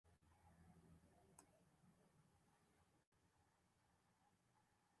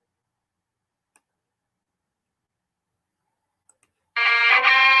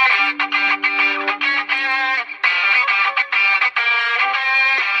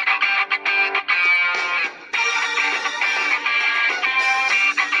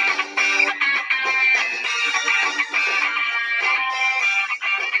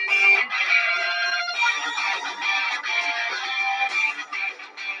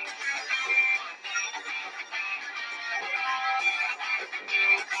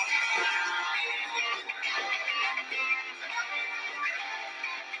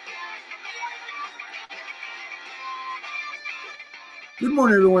Good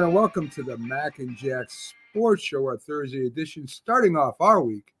morning, everyone, and welcome to the Mac and Jack Sports Show, our Thursday edition, starting off our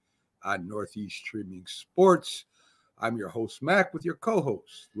week on Northeast Streaming Sports. I'm your host, Mac, with your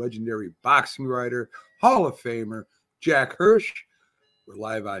co-host, legendary boxing writer, Hall of Famer, Jack Hirsch. We're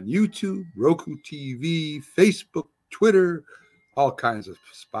live on YouTube, Roku TV, Facebook, Twitter, all kinds of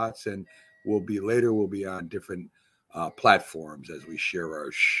spots, and we'll be on different platforms as we share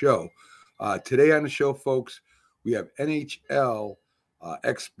our show. Today on the show, folks, we have NHL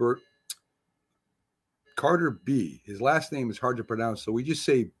expert Carter B. His last name is hard to pronounce, so we just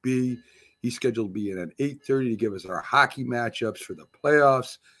say B. He's scheduled to be in at 8:30 to give us our hockey matchups for the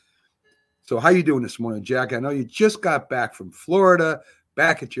playoffs. So how you doing this morning, Jack? I know you just got back from Florida,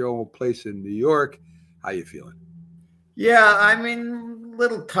 back at your old place in New York. How you feeling? Yeah, a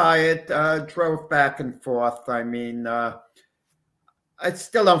little tired. Drove back and forth. I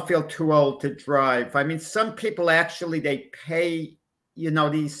still don't feel too old to drive. Some people actually, they pay,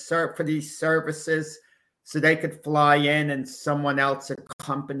 for these services so they could fly in and someone else, a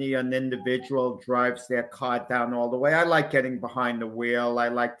company, an individual drives their car down all the way. I like getting behind the wheel. I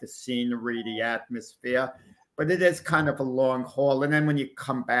like the scenery, the atmosphere, but it is kind of a long haul. And then when you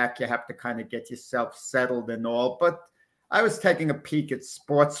come back, you have to kind of get yourself settled and all. But I was taking a peek at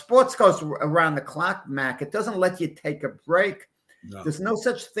sports. Sports goes around the clock, Mac. It doesn't let you take a break. No. There's no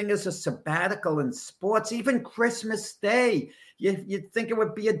such thing as a sabbatical in sports. Even Christmas Day, you'd think it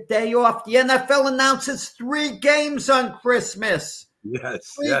would be a day off. The NFL announces 3 games on Christmas.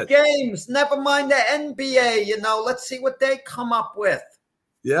 Yes, 3 games. Never mind the NBA. Let's see what they come up with.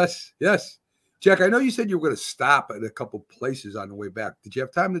 Yes. Jack, I know you said you were going to stop at a couple places on the way back. Did you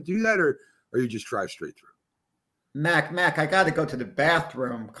have time to do that, or you just drive straight through? Mac, I got to go to the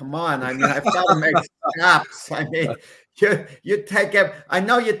bathroom. Come on. I've got to make stops. You take it. I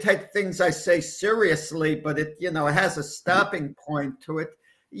know you take things I say seriously, but it has a stopping point to it.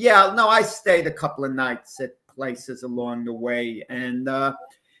 Yeah, no, I stayed a couple of nights at places along the way. And,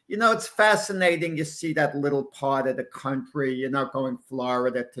 it's fascinating. You see that little part of the country, going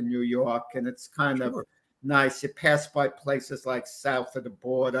Florida to New York, and it's kind of nice. You pass by places like south of the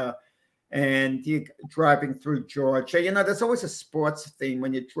border, and you're driving through Georgia. There's always a sports theme.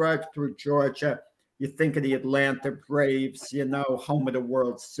 When you drive through Georgia, you think of the Atlanta Braves, home of the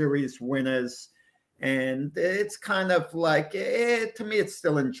World Series winners. And it's kind of like, to me, it's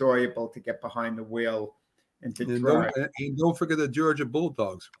still enjoyable to get behind the wheel and to drive. Don't forget the Georgia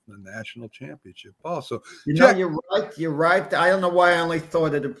Bulldogs won the national championship also. You're right. I don't know why I only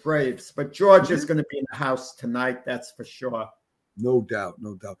thought of the Braves, but Georgia's going to be in the house tonight, that's for sure. No doubt.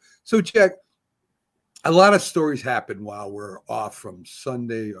 So, Jack, a lot of stories happen while we're off from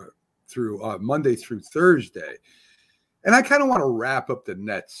Sunday or through Monday through Thursday. And I kind of want to wrap up the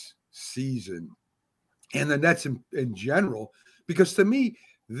Nets season and the Nets in general, because to me,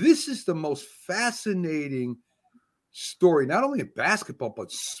 this is the most fascinating story, not only in basketball,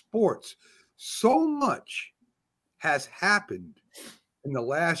 but sports. So much has happened in the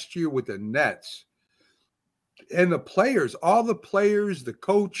last year with the Nets. And the players, all the players, the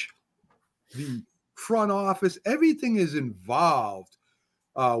coach, the front office, everything is involved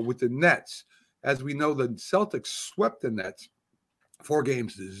with the Nets. As we know, the Celtics swept the Nets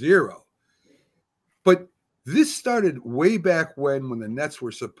 4-0. But this started way back when the Nets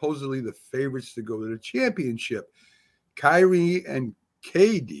were supposedly the favorites to go to the championship. Kyrie and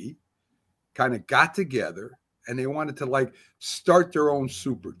KD kind of got together, and they wanted to start their own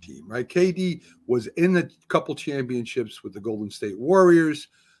super team, right? KD was in a couple championships with the Golden State Warriors,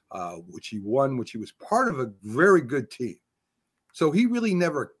 which he won, which he was part of a very good team. So he really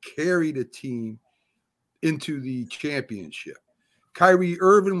never carried a team into the championship. Kyrie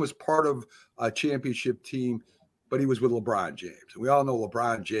Irving was part of a championship team, but he was with LeBron James. And we all know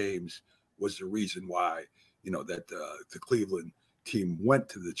LeBron James was the reason why, that the Cleveland team went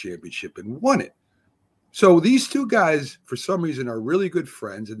to the championship and won it. So these two guys, for some reason, are really good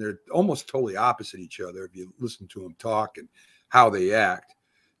friends, and they're almost totally opposite each other if you listen to them talk and how they act.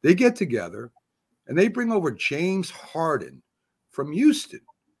 They get together, and they bring over James Harden from Houston,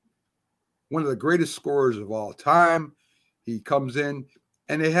 one of the greatest scorers of all time. He comes in,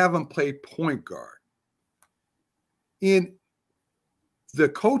 and they have him play point guard. And the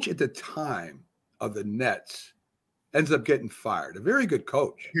coach at the time of the Nets ends up getting fired. A very good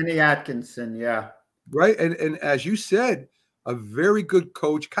coach. Kenny Atkinson, yeah. Right. And as you said, a very good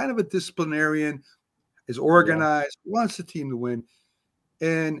coach, kind of a disciplinarian, is organized, wants the team to win.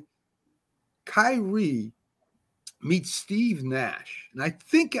 And Kyrie meets Steve Nash. And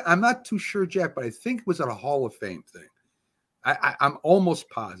I'm not too sure, Jack, but I think it was at a Hall of Fame thing. I'm almost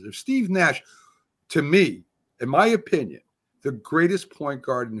positive. Steve Nash, to me, in my opinion, the greatest point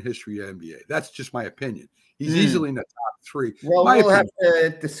guard in the history of NBA. That's just my opinion. He's easily in the top 3. Well, my we'll opinion.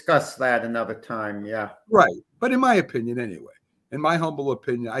 have to discuss that another time. Yeah. Right. But in my opinion, anyway, in my humble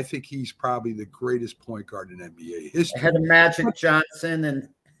opinion, I think he's probably the greatest point guard in NBA history. Ahead of Magic Johnson and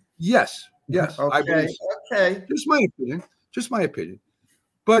yes, I okay, believe so. okay. Just my opinion.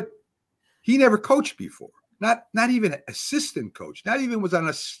 But he never coached before. Not even assistant coach. Not even was on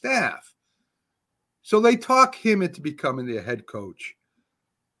a staff. So they talk him into becoming the head coach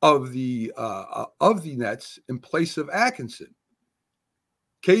of the Nets in place of Atkinson.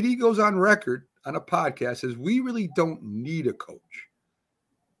 KD goes on record on a podcast, says we really don't need a coach.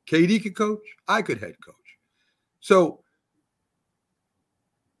 KD could coach. I could head coach. So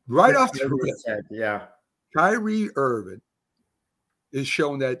right off the rip, yeah, Kyrie Irving is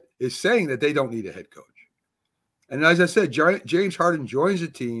saying that they don't need a head coach. And as I said, James Harden joins the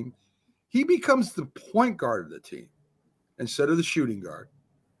team. He becomes the point guard of the team instead of the shooting guard.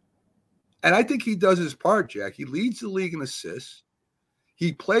 And I think he does his part, Jack. He leads the league in assists.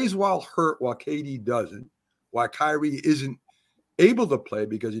 He plays while hurt, while KD doesn't, while Kyrie isn't able to play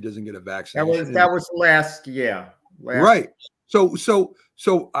because he doesn't get a vaccination. That was last year. Right. So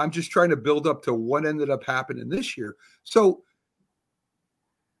I'm just trying to build up to what ended up happening this year. So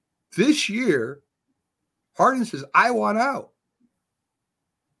this year, Harden says, I want out.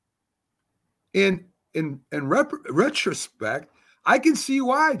 And in retrospect, I can see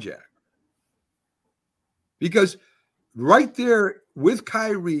why, Jack. Because right there with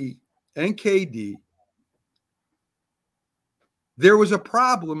Kyrie and KD, there was a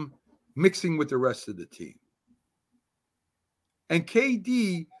problem mixing with the rest of the team. And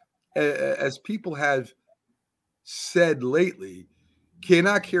KD, as people have said lately,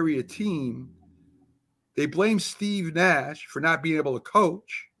 cannot carry a team. They blame Steve Nash for not being able to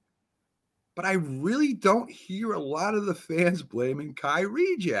coach. But I really don't hear a lot of the fans blaming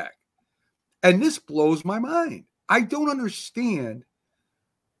Kyrie, Jack. And this blows my mind. I don't understand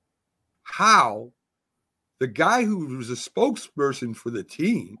how the guy who was a spokesperson for the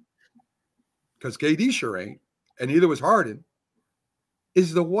team, because KD sure ain't, and neither was Harden,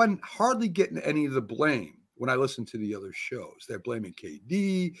 is the one hardly getting any of the blame when I listen to the other shows. They're blaming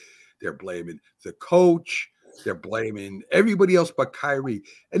KD. They're blaming the coach. They're blaming everybody else but Kyrie.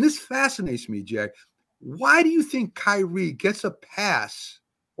 And this fascinates me, Jack. Why do you think Kyrie gets a pass,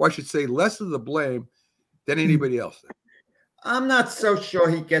 or I should say less of the blame, than anybody else? I'm not so sure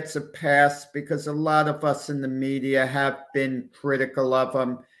he gets a pass because a lot of us in the media have been critical of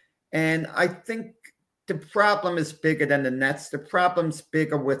him. And I think the problem is bigger than the Nets. The problem's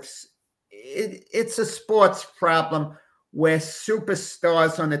bigger with it. It's a sports problem where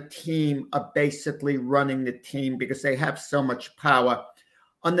superstars on a team are basically running the team because they have so much power.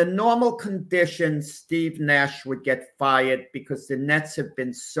 Under normal conditions, Steve Nash would get fired because the Nets have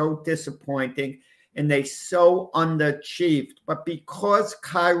been so disappointing and they so underachieved. But because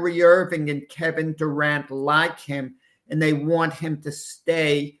Kyrie Irving and Kevin Durant like him and they want him to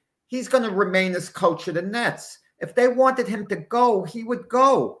stay, he's going to remain as coach of the Nets. If they wanted him to go, he would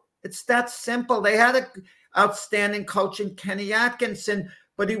go. It's that simple. They had an outstanding coach in Kenny Atkinson,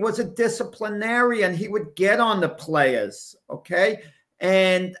 but he was a disciplinarian. He would get on the players, okay?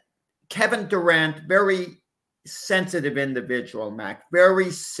 And Kevin Durant, very sensitive individual, Mac, very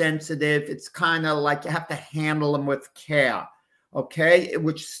sensitive. It's kind of like you have to handle him with care, okay?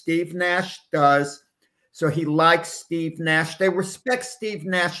 Which Steve Nash does. So he likes Steve Nash. They respect Steve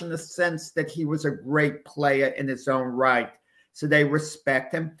Nash in the sense that he was a great player in his own right. So they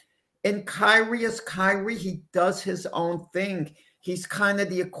respect him. And Kyrie is Kyrie. He does his own thing. He's kind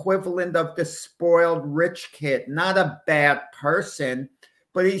of the equivalent of the spoiled rich kid, not a bad person,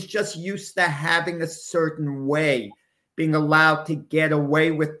 but he's just used to having a certain way, being allowed to get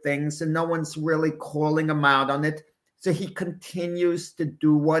away with things, and no one's really calling him out on it. So he continues to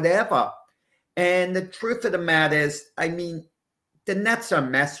do whatever. And the truth of the matter is, I mean, the Nets are a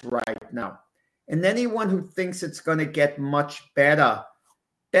mess right now. And anyone who thinks it's going to get much better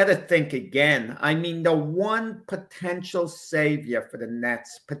think again. I mean, the one potential savior for the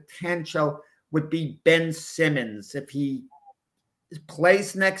Nets, potential, would be Ben Simmons. If he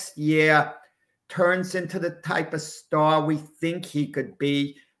plays next year, turns into the type of star we think he could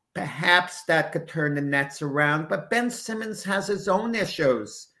be, perhaps that could turn the Nets around. But Ben Simmons has his own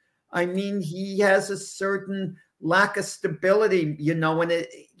issues. I mean, he has a certain lack of stability, and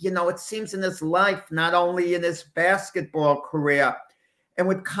it seems in his life, not only in his basketball career. And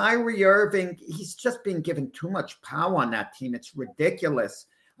with Kyrie Irving, he's just been given too much power on that team. It's ridiculous.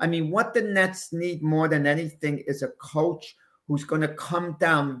 I mean, what the Nets need more than anything is a coach who's going to come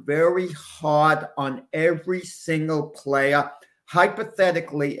down very hard on every single player.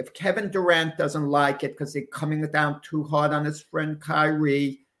 Hypothetically, if Kevin Durant doesn't like it because they're coming down too hard on his friend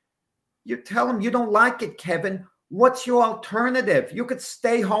Kyrie, you tell him, you don't like it, Kevin. What's your alternative? You could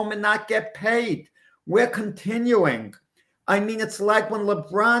stay home and not get paid. We're continuing. I mean, it's like when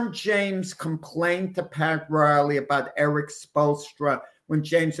LeBron James complained to Pat Riley about Eric Spoelstra when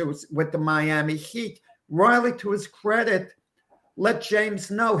James was with the Miami Heat. Riley, to his credit, let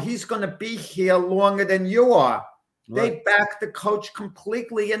James know he's going to be here longer than you are. Right. They backed the coach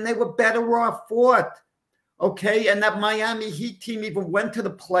completely, and they were better off for it. Okay, and that Miami Heat team even went to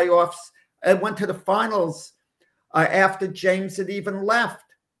the playoffs and went to the finals after James had even left.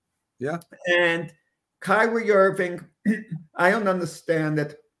 Yeah. And Kyrie Irving, I don't understand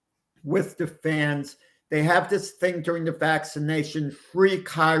it with the fans. They have this thing during the vaccination, free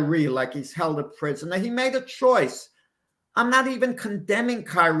Kyrie, like he's held a prisoner. He made a choice. I'm not even condemning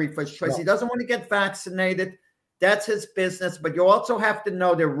Kyrie for his choice. No. He doesn't want to get vaccinated. That's his business. But you also have to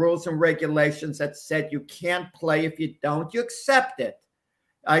know there are rules and regulations that said you can't play if you don't. You accept it.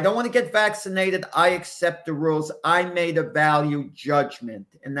 I don't want to get vaccinated. I accept the rules. I made a value judgment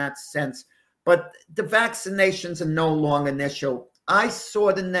in that sense. But the vaccinations are no longer an issue. I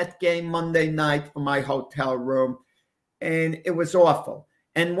saw the Net game Monday night from my hotel room, and it was awful.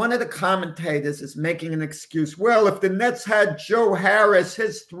 And one of the commentators is making an excuse. Well, if the Nets had Joe Harris,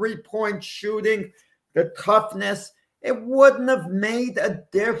 his three-point shooting, the toughness, it wouldn't have made a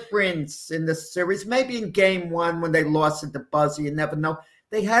difference in the series. Maybe in game one when they lost at the buzzer, you never know.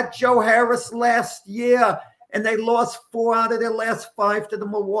 They had Joe Harris last year, and they lost 4 out of their last 5 to the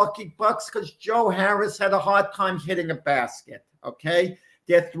Milwaukee Bucks because Joe Harris had a hard time hitting a basket, okay?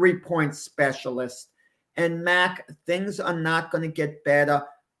 They're three-point specialists. And, Mac, things are not going to get better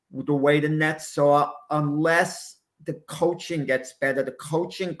the way the Nets are unless the coaching gets better. The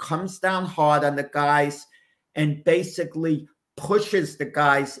coaching comes down hard on the guys and basically pushes the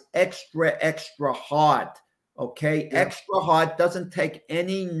guys extra hard. Okay, yeah. Extra hard, doesn't take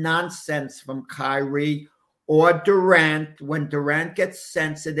any nonsense from Kyrie or Durant when Durant gets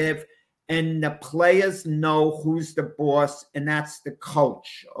sensitive, and the players know who's the boss, and that's the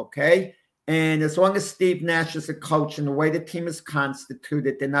coach, okay? And as long as Steve Nash is a coach and the way the team is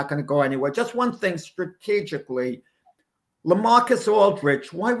constituted, they're not going to go anywhere. Just one thing strategically, LaMarcus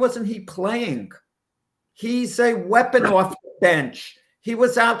Aldridge, why wasn't he playing? He's a weapon off the bench. He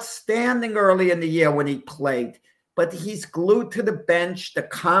was outstanding early in the year when he played, but he's glued to the bench. The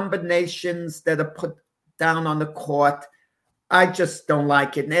combinations that are put down on the court, I just don't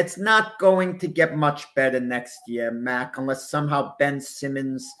like it. And it's not going to get much better next year, Mac, unless somehow Ben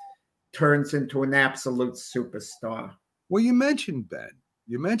Simmons turns into an absolute superstar. Well, you mentioned Ben.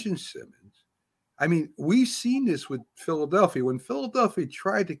 You mentioned Simmons. I mean, we've seen this with Philadelphia. When Philadelphia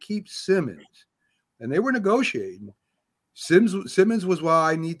tried to keep Simmons, and they were negotiating, Simmons was, well,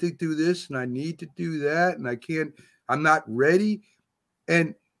 I need to do this and I need to do that, and I'm not ready.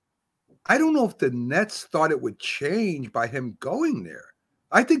 And I don't know if the Nets thought it would change by him going there.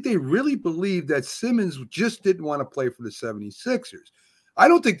 I think they really believed that Simmons just didn't want to play for the 76ers. I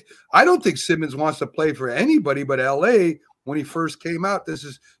don't think Simmons wants to play for anybody but LA when he first came out. This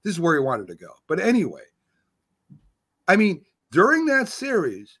is where he wanted to go. But anyway, I mean, during that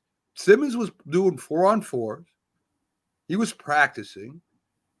series, Simmons was doing 4-on-4s. He was practicing.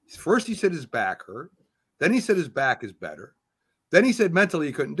 First, he said his back hurt. Then he said his back is better. Then he said mentally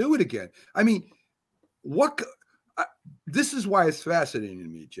he couldn't do it again. I mean, this is why it's fascinating to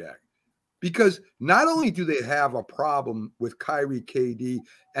me, Jack, because not only do they have a problem with Kyrie, KD,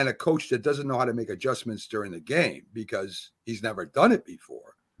 and a coach that doesn't know how to make adjustments during the game because he's never done it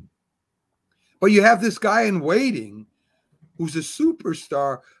before, but you have this guy in waiting who's a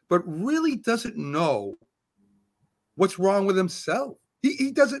superstar but really doesn't know what's wrong with himself.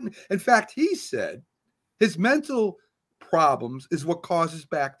 He doesn't. In fact, he said his mental problems is what causes his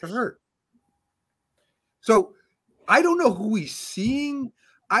back to hurt. So I don't know who he's seeing.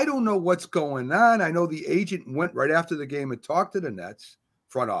 I don't know what's going on. I know the agent went right after the game and talked to the Nets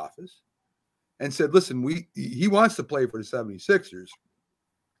front office and said, listen, he wants to play for the 76ers.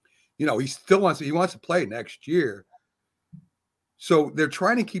 You know, he wants to play next year. So they're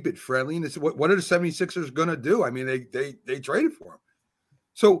trying to keep it friendly. And they said, what are the 76ers going to do? I mean, they traded for him.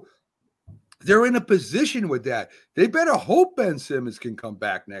 So they're in a position with that. They better hope Ben Simmons can come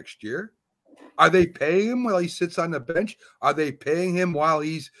back next year. Are they paying him while he sits on the bench? Are they paying him while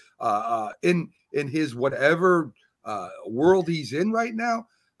he's in his whatever world he's in right now?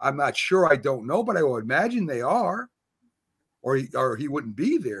 I'm not sure. I don't know, but I will imagine they are, or he wouldn't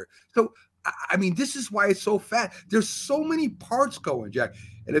be there. So I mean, this is why it's so fat. There's so many parts going, Jack.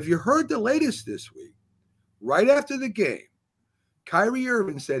 And if you heard the latest this week, right after the game, Kyrie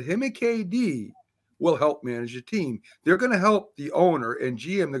Irving said him and KD will help manage the team. They're going to help the owner and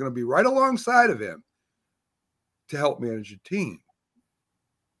GM. They're going to be right alongside of him to help manage the team.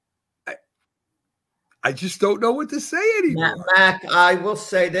 I just don't know what to say anymore. Mac, I will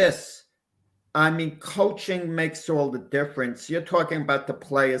say this. I mean, coaching makes all the difference. You're talking about the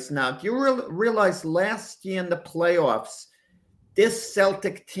players now. Do you realize last year in the playoffs, this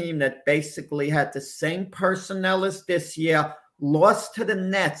Celtic team that basically had the same personnel as this year lost to the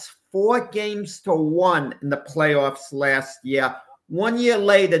Nets 4-1 in the playoffs last year. 1 year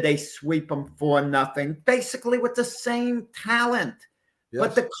later, they sweep them 4-0, basically with the same talent. Yes.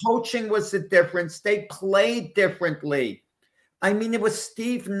 But the coaching was the difference. They played differently. I mean, it was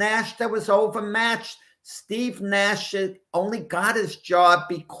Steve Nash that was overmatched. Steve Nash only got his job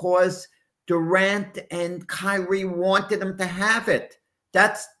because Durant and Kyrie wanted him to have it.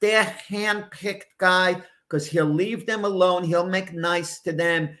 That's their hand-picked guy because he'll leave them alone. He'll make nice to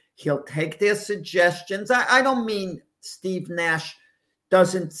them. He'll take their suggestions. I don't mean Steve Nash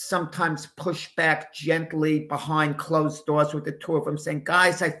doesn't sometimes push back gently behind closed doors with the two of them saying,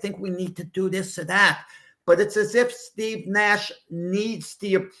 guys, I think we need to do this or that. But it's as if Steve Nash needs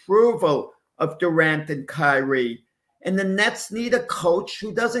the approval of Durant and Kyrie. And the Nets need a coach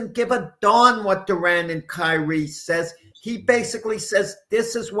who doesn't give a darn what Durant and Kyrie says. He basically says,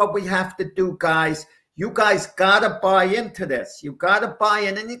 this is what we have to do, guys. You guys got to buy into this. You got to buy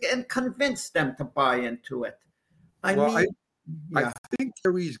in and convince them to buy into it. I think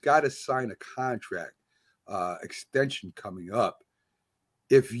Kyrie's got to sign a contract extension coming up.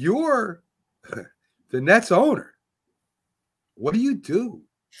 If you're the Nets owner, what do?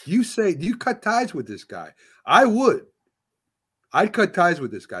 You say, do you cut ties with this guy? I would. I'd cut ties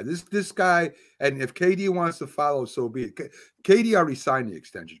with this guy. This guy, and if KD wants to follow, so be it. KD already signed the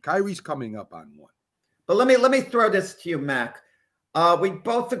extension. Kyrie's coming up on one. But let me throw this to you, Mac. We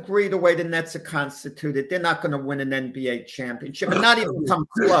both agree the way the Nets are constituted, they're not going to win an NBA championship, and not even come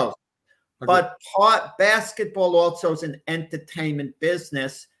close. But basketball also is an entertainment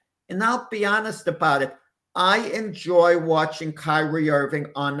business. And I'll be honest about it. I enjoy watching Kyrie Irving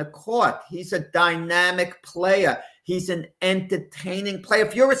on the court. He's a dynamic player. He's an entertaining player.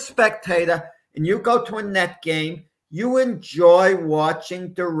 If you're a spectator and you go to a Net game, you enjoy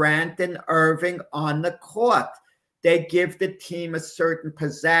watching Durant and Irving on the court. They give the team a certain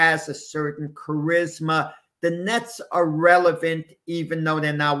pizzazz, a certain charisma. The Nets are relevant even though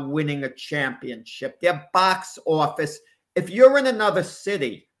they're not winning a championship. Their box office, if you're in another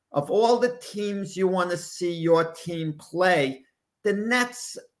city, of all the teams you want to see your team play, the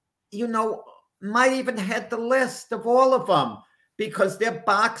Nets, might even head the list of all of them because their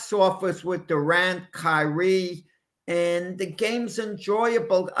box office with Durant, Kyrie, and the game's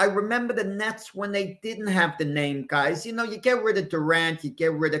enjoyable. I remember the Nets when they didn't have the name guys. You get rid of Durant, you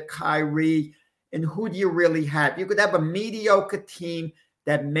get rid of Kyrie, and who do you really have? You could have a mediocre team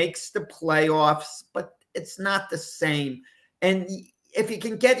that makes the playoffs, but it's not the same. And if you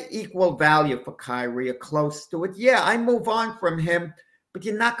can get equal value for Kyrie or close to it, yeah, I move on from him, but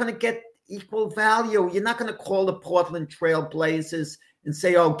you're not going to get equal value. You're not going to call the Portland Trail Blazers and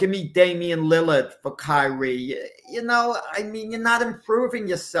say, oh, give me Damian Lillard for Kyrie. You're not improving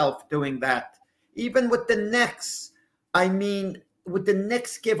yourself doing that. Even with the Knicks, would the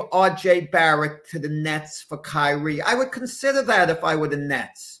Knicks give RJ Barrett to the Nets for Kyrie? I would consider that if I were the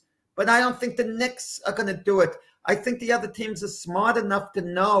Nets, but I don't think the Knicks are going to do it. I think the other teams are smart enough to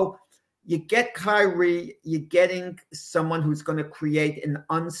know you get Kyrie, you're getting someone who's going to create an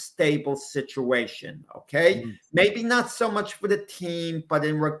unstable situation, okay? Mm-hmm. Maybe not so much for the team, but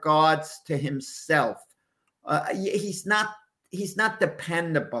in regards to himself. He's not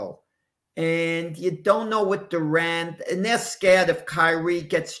dependable. And you don't know what Durant, and they're scared if Kyrie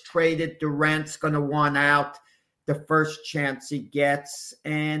gets traded, Durant's going to want out the first chance he gets.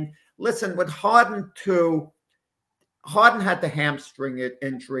 And listen, with Harden too, Harden had the hamstring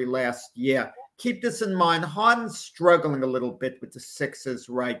injury last year. Keep this in mind. Harden's struggling a little bit with the Sixers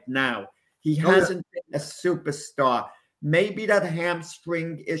right now. He hasn't been a superstar. Maybe that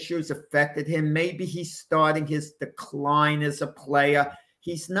hamstring issues affected him. Maybe he's starting his decline as a player.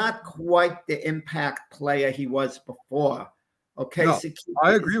 He's not quite the impact player he was before. Okay, no,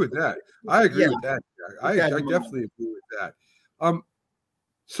 I agree with that. I agree with that. I definitely agree with that.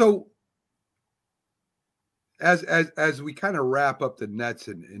 So as we kind of wrap up the Nets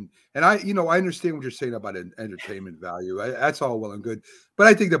and I understand what you're saying about entertainment value. That's all well and good, but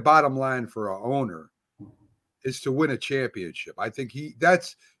I think the bottom line for our owner is to win a championship. I think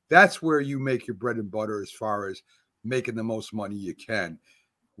that's That's where you make your bread and butter as far as making the most money you can.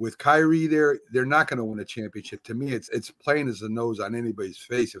 With Kyrie there, they're not going to win a championship. To me, it's plain as the nose on anybody's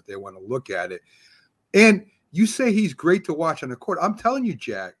face if they want to look at it. And you say he's great to watch on the court. I'm telling you,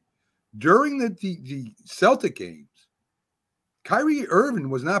 Jack, during the Celtic games, Kyrie Irving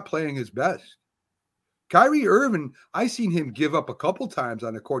was not playing his best. Kyrie Irving, I seen him give up a couple times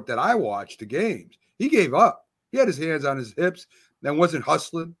on the court that I watched the games. He gave up. He had his hands on his hips and wasn't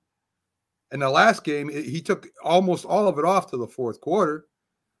hustling. And the last game, he took almost all of it off to the fourth quarter.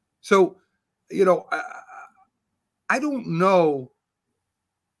 So, I don't know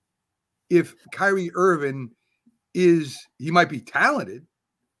if Kyrie Irving he might be talented.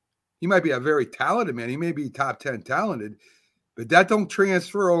 He might be a very talented man. He may be top 10 talented, but that don't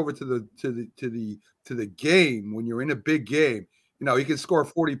transfer over to the game when you're in a big game. He can score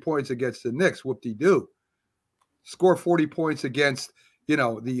 40 points against the Knicks. Whoop-de-doo. Score 40 points against,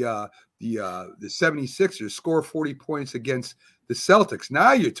 the 76ers. Score 40 points against the Celtics.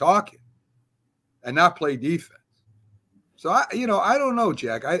 Now you're talking, and not play defense. So I don't know,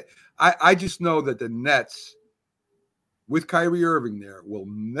 Jack. I just know that the Nets with Kyrie Irving there will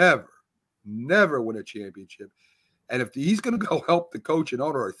never win a championship. And if he's going to go help the coach and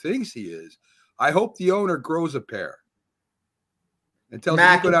owner, or thinks he is, I hope the owner grows a pair and tells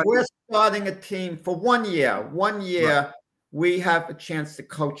Mac, him, if we're starting a team for 1 year, right, we have a chance to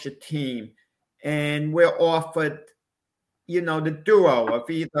coach a team, and we're offered, the duo of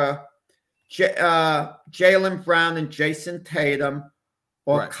either Jaylen Brown and Jason Tatum,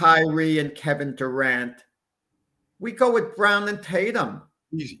 or right, Kyrie and Kevin Durant. We go with Brown and Tatum.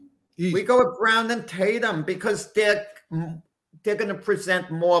 Easy. We go with Brown and Tatum because they're going to present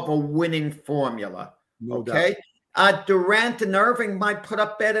more of a winning formula. No doubt. Durant and Irving might put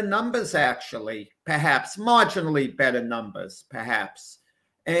up better numbers, actually, perhaps marginally better numbers, perhaps.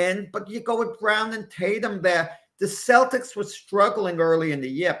 But you go with Brown and Tatum there. The Celtics were struggling early in the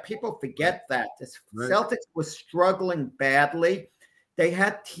year. People forget that. The Celtics were struggling badly. They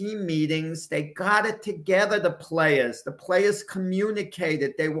had team meetings. They got it together, the players. The players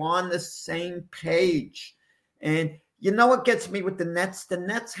communicated. They were on the same page. And you know what gets me with the Nets? The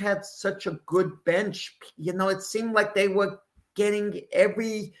Nets had such a good bench. It seemed like they were getting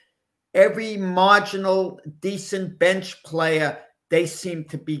every marginal decent bench player they seemed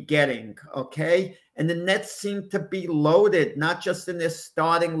to be getting, okay? And the Nets seemed to be loaded, not just in their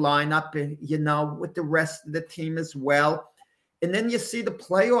starting lineup, with the rest of the team as well. And then you see the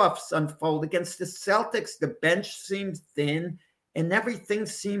playoffs unfold against the Celtics. The bench seemed thin and everything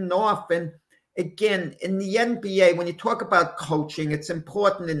seemed off. And again, in the NBA, when you talk about coaching, it's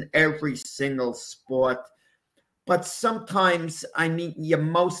important in every single sport. But sometimes, your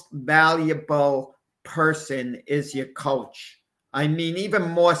most valuable person is your coach. Even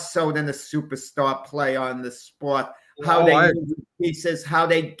more so than a superstar player in the sport. How they move pieces, how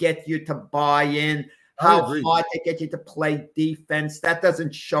they get you to buy in, how hard they get you to play defense. That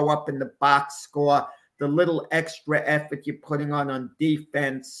doesn't show up in the box score. The little extra effort you're putting on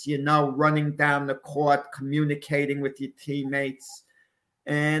defense, running down the court, communicating with your teammates.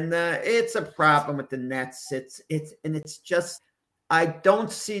 And it's a problem with the Nets. It's just, I don't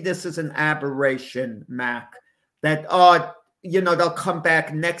see this as an aberration, Mac, that, they'll come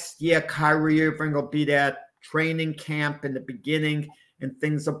back next year. Kyrie Irving will be there at training camp in the beginning and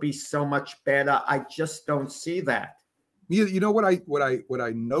things will be so much better. I just don't see that. You know what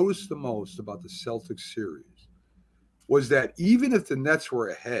I noticed the most about the Celtics series was that even if the Nets were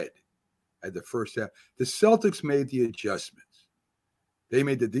ahead at the first half, the Celtics made the adjustments. They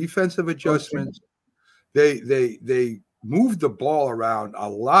made the defensive adjustments. They moved the ball around a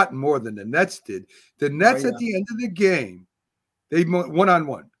lot more than the Nets did. The Nets at the end of the game, they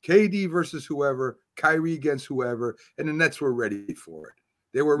one-on-one, KD versus whoever, Kyrie against whoever, and the Nets were ready for it.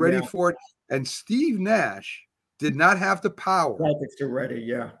 They were ready for it, and Steve Nash did not have the power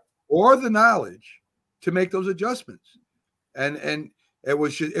or the knowledge to make those adjustments. And it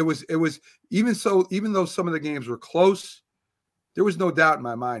was even though some of the games were close, there was no doubt in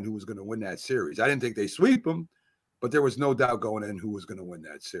my mind who was going to win that series. I didn't think they sweep them, but there was no doubt going in who was going to win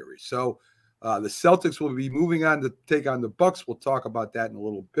that series. So the Celtics will be moving on to take on the Bucks. We'll talk about that in a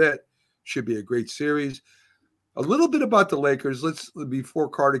little bit. Should be a great series. A little bit about the Lakers. Before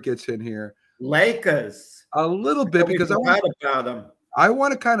Carter gets in here. Lakers. A little bit because I want about them. I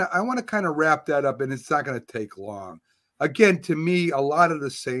want to kind of wrap that up, and it's not going to take long. Again, to me, a lot of the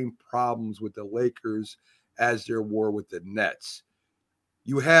same problems with the Lakers as there were with the Nets.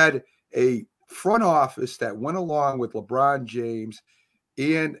 You had a front office that went along with LeBron James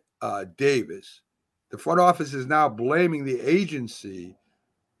and Davis. The front office is now blaming the agency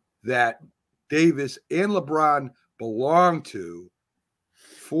that Davis and LeBron belong to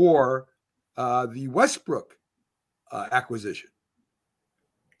for the Westbrook acquisition.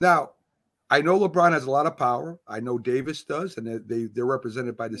 Now, I know LeBron has a lot of power. I know Davis does, and they're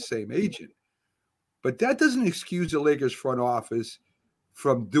represented by the same agent. But that doesn't excuse the Lakers front office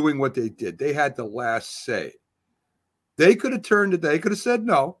from doing what they did. They had the last say. They could have they could have said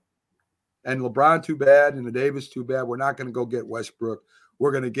no. And LeBron, too bad, and the Davis, too bad. We're not going to go get Westbrook.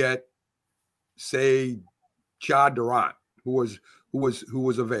 We're going to get, say, Ja Durant, who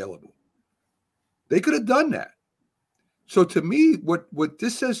was available. They could have done that. So to me, what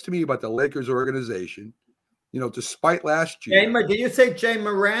this says to me about the Lakers organization, despite last year. Did you say Jay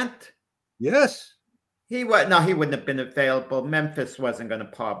Morant? Yes. He wouldn't have been available. Memphis wasn't going to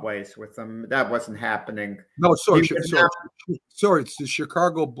part ways with him. That wasn't happening. No, sorry, it's the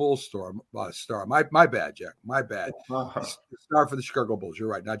Chicago Bulls star. My bad, Jack. My bad. The star for the Chicago Bulls. You're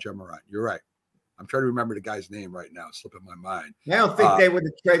right, not Jay Morant. You're right. I'm trying to remember the guy's name right now. It's slipping my mind. I don't think they would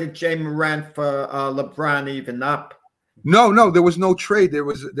have traded Jay Morant for LeBron even up. No, there was no trade. There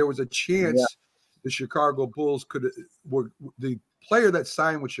was a chance the Chicago Bulls were the player that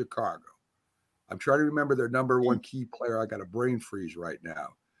signed with Chicago. I'm trying to remember their number one key player. I got a brain freeze right now.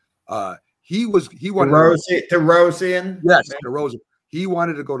 He wanted DeRozan. Yes, DeRozan. He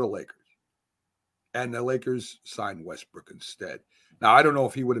wanted to go to Lakers, and the Lakers signed Westbrook instead. Now I don't know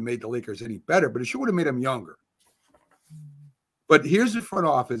if he would have made the Lakers any better, but it sure would have made them younger. But here's the front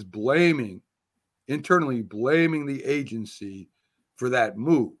office internally blaming the agency for that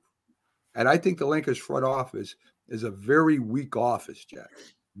move. And I think the Lakers front office is a very weak office, Jack.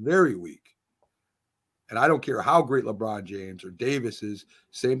 Very weak. And I don't care how great LeBron James or Davis is,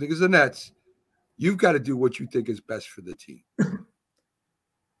 same thing as the Nets. You've got to do what you think is best for the team.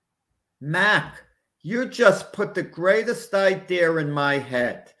 Mac, you just put the greatest idea in my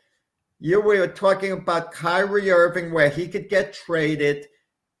head. We were talking about Kyrie Irving, where he could get traded.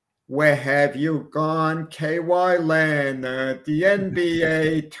 Where have you gone, K.Y. Leonard? The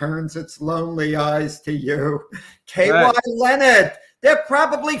NBA turns its lonely eyes to you. K.Y. Leonard, they're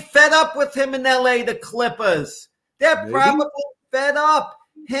probably fed up with him in L.A., the Clippers. They're probably fed up.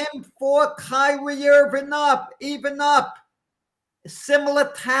 Him for Kyrie Irving even up.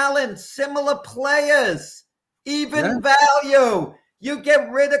 Similar talent, similar players, even value. You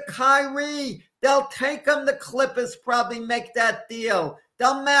get rid of Kyrie, they'll take him. The Clippers probably make that deal.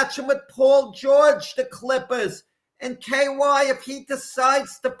 They'll match him with Paul George, the Clippers. And KY, if he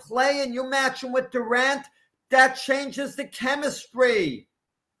decides to play and you match him with Durant, that changes the chemistry.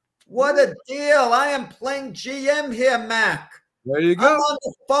 What a deal. I am playing GM here, Mac. There you go. I'm on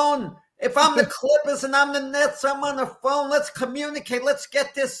the phone. If I'm the Clippers and I'm the Nets, I'm on the phone. Let's communicate. Let's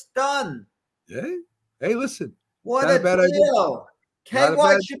get this done. Yeah. Hey, listen. What a deal.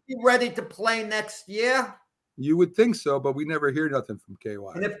 KY should be ready to play next year. You would think so, but we never hear nothing from KY.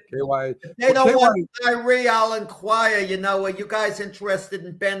 And if they don't want Kyrie, I'll inquire, are you guys interested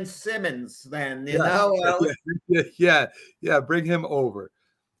in Ben Simmons then, Yeah, bring him over.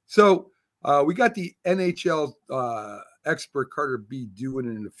 So we got the NHL expert Carter B doing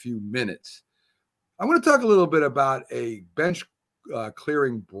it in a few minutes. I want to talk a little bit about a bench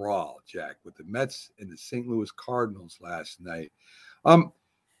clearing brawl, Jack, with the Mets and the St. Louis Cardinals last night.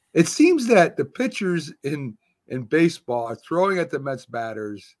 It seems that the pitchers in baseball are throwing at the Mets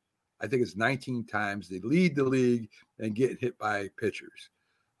batters, I think it's 19 times. They lead the league and get hit by pitchers.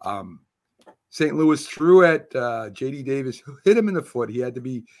 St. Louis threw at J.D. Davis, who hit him in the foot. He had to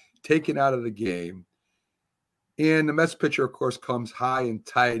be taken out of the game. And the Mets pitcher, of course, comes high and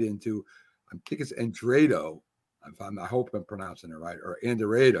tight into, I think it's Andrado. I hope I'm pronouncing it right, or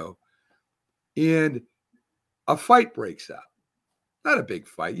Andrado. And a fight breaks out. Not a big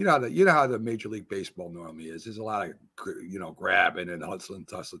fight. You know how the Major League Baseball normally is. There's a lot of grabbing and hustling,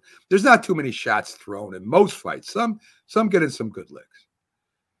 tussling. There's not too many shots thrown in most fights. Some get in some good licks.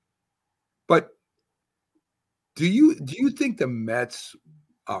 But do you think the Mets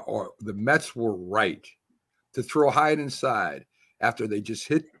were right to throw high and inside after they just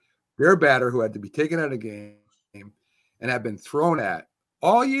hit their batter who had to be taken out of the game and have been thrown at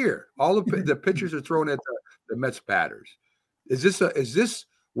all year? All the pitchers are thrown at the Mets batters. Is this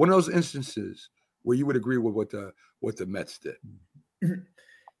one of those instances where you would agree with what the Mets did?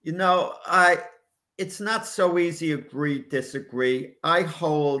 It's not so easy agree, disagree. I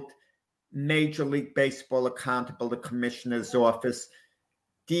hold Major League Baseball accountable, the commissioner's office.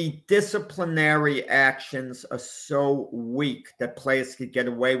 The disciplinary actions are so weak that players could get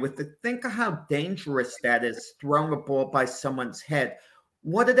away with it. Think of how dangerous that is, throwing a ball by someone's head.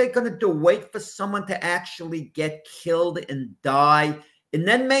 What are they going to do? Wait for someone to actually get killed and die And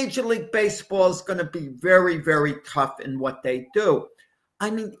then Major League Baseball is going to be very, very tough in what they do. I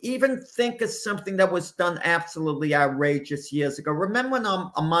mean, even think of something that was done absolutely outrageous years ago. Remember when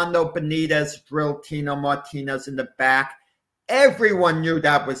Armando Benitez drilled Tino Martinez in the back? Everyone knew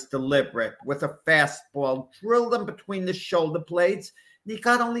that was deliberate with a fastball, drilled him between the shoulder blades, and he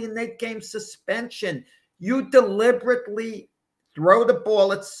got only an 8-game suspension. You deliberately throw the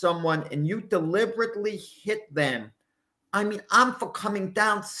ball at someone and you deliberately hit them. I mean, I'm for coming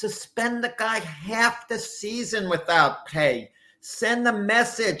down, suspend the guy half the season without pay. Send a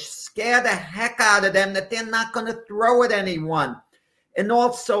message, scare the heck out of them that they're not going to throw at anyone. And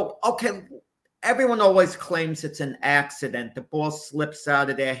also, okay, everyone always claims it's an accident. The ball slips out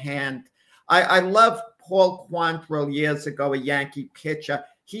of their hand. I love Paul Quantrill years ago, a Yankee pitcher.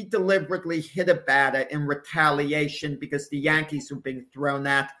 He deliberately hit a batter in retaliation because the Yankees were being thrown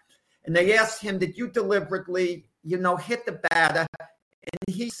at. And they asked him, did you deliberately, hit the batter?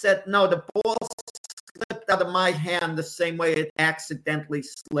 And he said, no, the ball slipped out of my hand the same way it accidentally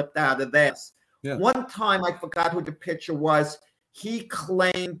slipped out of theirs. Yeah. One time, I forgot who the pitcher was. He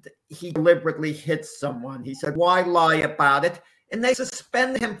claimed he deliberately hit someone. He said, why lie about it? And they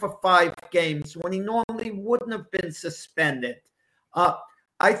suspended him for 5 games when he normally wouldn't have been suspended.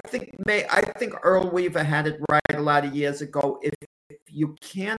 I think Earl Weaver had it right a lot of years ago. If you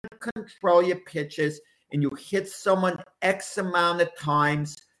can't control your pitches and you hit someone X amount of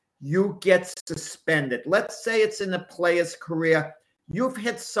times, you get suspended. Let's say it's in a player's career. You've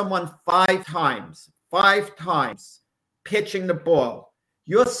hit someone 5 times, pitching the ball.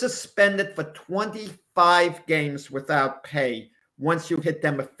 You're suspended for 25 games without pay once you hit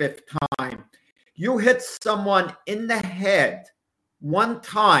them a 5th time. You hit someone in the head 1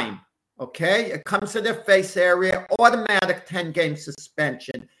 time, okay? It comes to their face area, automatic 10-game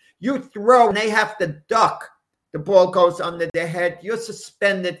suspension. You throw and they have to duck. The ball goes under their head. You're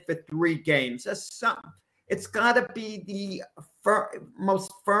suspended for 3 games. That's something. It's got to be the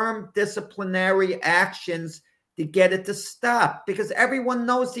most firm disciplinary actions to get it to stop, because everyone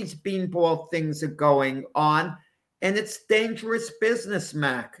knows these beanball things are going on, and it's dangerous business,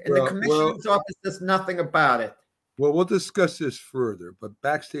 Mac. And the commissioner's office does nothing about it. Well, we'll discuss this further, but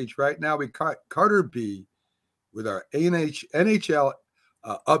backstage right now, we caught Carter B with our NHL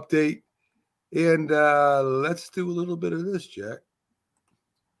update, and let's do a little bit of this, Jack.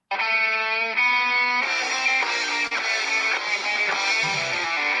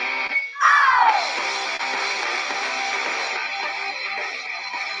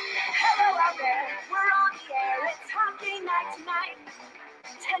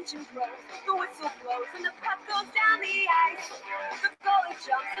 Tension grows, the whistle blows, and the puck goes down the ice. The goalie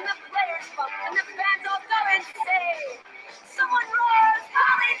jumps, and the players bump, and the fans all go insane. Someone roars,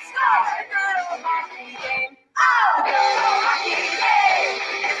 goalie scores! A good old hockey game. Oh, a good old hockey game!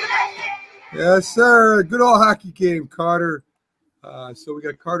 It's the best game. Yes, sir. Good old hockey game, Carter. So we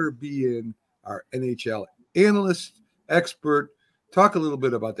got Carter B in, our NHL analyst, expert. Talk a little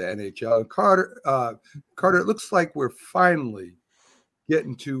bit about the NHL. Carter, it looks like we're finally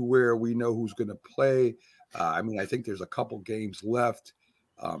getting to where we know who's going to play. I think there's a couple games left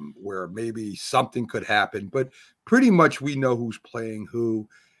where maybe something could happen, but pretty much we know who's playing who.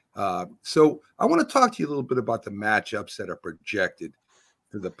 So I want to talk to you a little bit about the matchups that are projected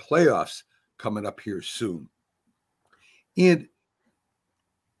for the playoffs coming up here soon. And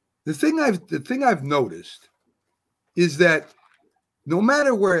the thing I've noticed is that no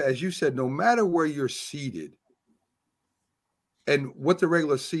matter where, as you said, no matter where you're seated, and what the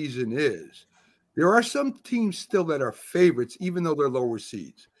regular season is, there are some teams still that are favorites, even though they're lower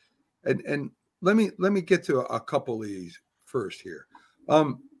seeds. And let me get to a couple of these first here.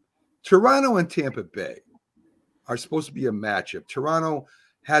 Toronto and Tampa Bay are supposed to be a matchup. Toronto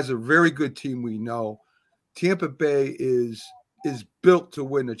has a very good team, we know. Tampa Bay is built to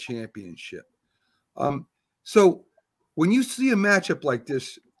win a championship. So when you see a matchup like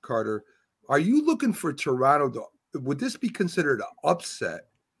this, Carter, are you looking for Toronto to? Would this be considered an upset,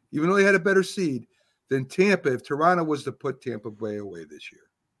 even though they had a better seed than Tampa, if Toronto was to put Tampa Bay away this year?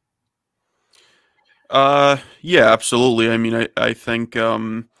 Yeah, absolutely. I think,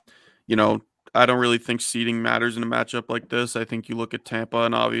 I don't really think seeding matters in a matchup like this. I think you look at Tampa,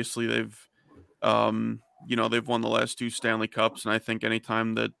 and obviously they've won the last 2 Stanley Cups, and I think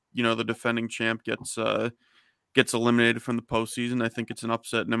anytime that, the defending champ gets eliminated from the postseason, I think it's an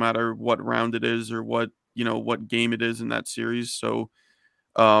upset no matter what round it is or what game it is in that series. So,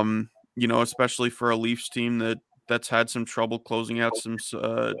 especially for a Leafs team that's had some trouble closing out some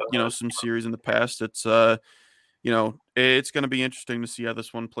series in the past, it's going to be interesting to see how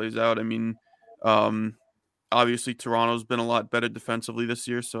this one plays out. obviously Toronto's been a lot better defensively this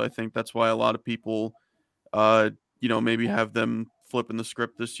year, so I think that's why a lot of people, maybe have them flipping the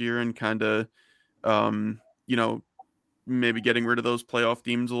script this year and kind of, you know, maybe getting rid of those playoff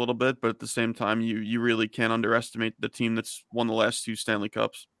teams a little bit. But at the same time, you really can't underestimate the team that's won the last 2 Stanley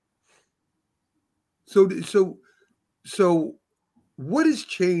Cups. So what has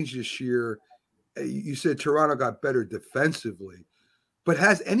changed this year? You said Toronto got better defensively, but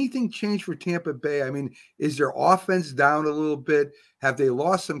has anything changed for Tampa Bay? I mean, is their offense down a little bit? Have they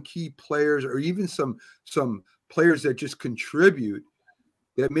lost some key players, or even some players that just contribute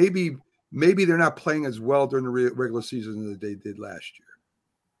that maybe they're not playing as well during the regular season as they did last year?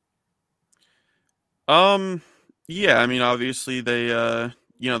 Yeah, I mean, obviously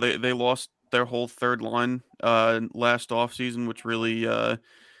they lost their whole third line last offseason, which really that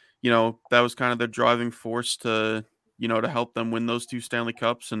was kind of their driving force to to help them win those 2 Stanley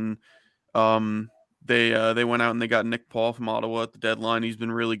Cups. And they went out and they got Nick Paul from Ottawa at the deadline. He's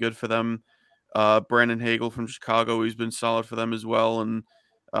been really good for them. Brandon Hagel from Chicago, he's been solid for them as well. And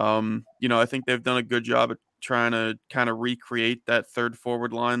I think they've done a good job at trying to kind of recreate that third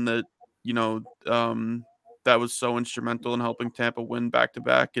forward line that you know um, that was so instrumental in helping Tampa win back to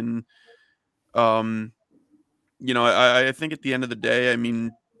back. And um, I think at the end of the day, I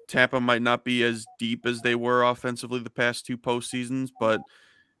mean, Tampa might not be as deep as they were offensively the past 2 postseasons, but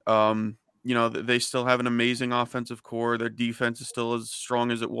they still have an amazing offensive core. Their defense is still as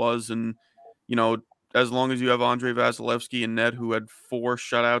strong as it was, and you know, as long as you have Andre Vasilevsky and Ned, who had 4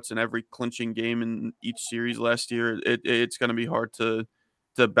 shutouts in every clinching game in each series last year, it's going to be hard to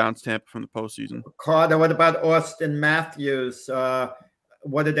bounce Tampa from the postseason. Carter, what about Austin Matthews?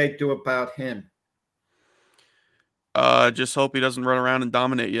 What did they do about him? Just hope he doesn't run around and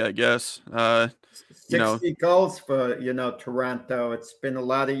dominate you, I guess. 60 goals for, Toronto. It's been a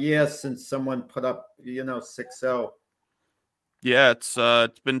lot of years since someone put up, 6-0. Yeah, it's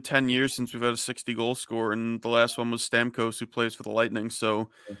been 10 years since we've had a 60 goal scorer, and the last one was Stamkos, who plays for the Lightning. So,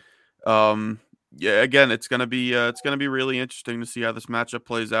 yeah, again, it's gonna be really interesting to see how this matchup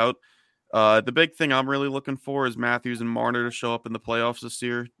plays out. The big thing I'm really looking for is Matthews and Marner to show up in the playoffs this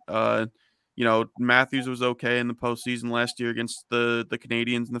year. Matthews was okay in the postseason last year against the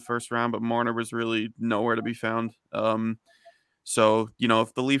Canadiens in the first round, but Marner was really nowhere to be found. So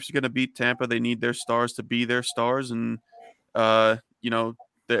if the Leafs are going to beat Tampa, they need their stars to be their stars, and uh, you know,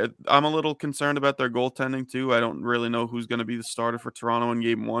 I'm a little concerned about their goaltending too. I don't really know who's going to be the starter for Toronto in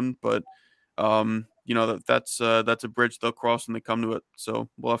Game 1, but that's a bridge they'll cross when they come to it. So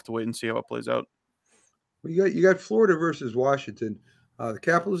we'll have to wait and see how it plays out. Well, you got Florida versus Washington. The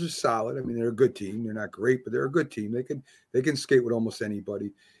Capitals are solid. I mean, they're a good team. They're not great, but they're a good team. They can skate with almost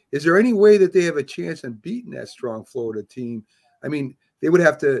anybody. Is there any way that they have a chance in beating that strong Florida team? I mean, they would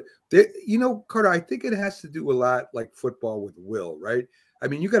have to. Carter, I think it has to do a lot like football with will, right? I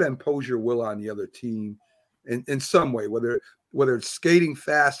mean, you got to impose your will on the other team in some way, whether it's skating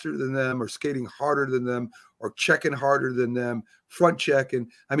faster than them or skating harder than them or checking harder than them, front checking.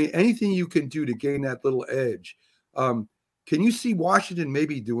 I mean, anything you can do to gain that little edge. Can you see Washington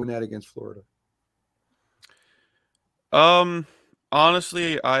maybe doing that against Florida?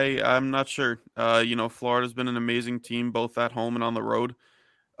 Honestly, I'm not sure. Florida's been an amazing team both at home and on the road.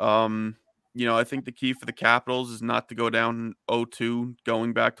 I think the key for the Capitals is not to go down 0-2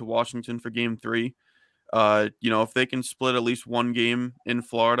 going back to Washington for Game 3. If they can split at least one game in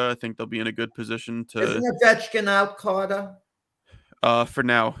Florida, I think they'll be in a good position to. Isn't Ovechkin out, Carter? For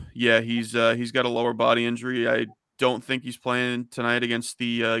now, yeah, he's got a lower body injury. I don't think he's playing tonight against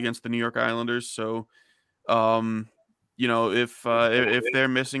the New York Islanders. So, if they're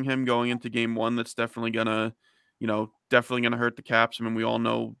missing him going into Game 1, that's definitely gonna hurt the Caps. I mean, we all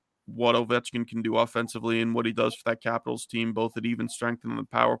know what Ovechkin can do offensively and what he does for that Capitals team, both at even strength and on the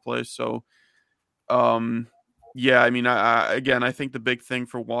power play. So, yeah, I mean, I think the big thing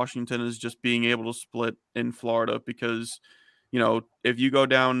for Washington is just being able to split in Florida because, if you go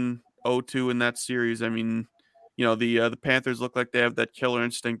down 0-2 in that series, I mean, the Panthers look like they have that killer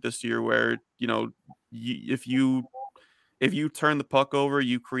instinct this year where, if you turn the puck over,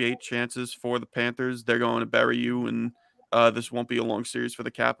 you create chances for the Panthers, they're going to bury you, and this won't be a long series for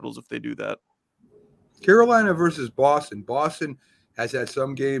the Capitals if they do that. Carolina versus Boston. Boston has had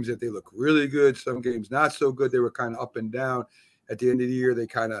some games that they look really good, some games not so good. They were kind of up and down. At the end of the year, they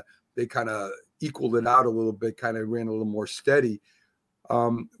kind of equaled it out a little bit, kind of ran a little more steady.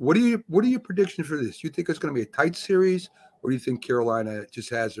 What are your predictions for this? You think it's going to be a tight series, or do you think Carolina just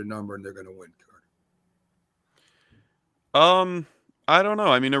has their number and they're going to win? I don't know.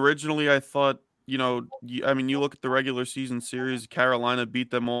 I mean, originally I thought, you look at the regular season series, Carolina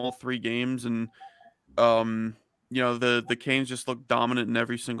beat them all 3 games, and the Canes just look dominant in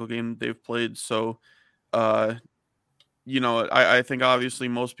every single game they've played. So, uh, I think obviously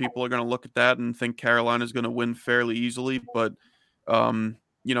most people are going to look at that and think Carolina's going to win fairly easily. But,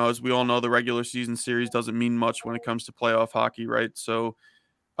 as we all know, the regular season series doesn't mean much when it comes to playoff hockey, right? So,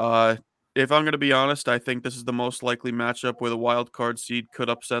 uh, if I'm going to be honest, I think this is the most likely matchup where the wild card seed could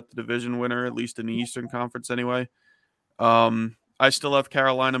upset the division winner, at least in the Eastern Conference anyway. I still have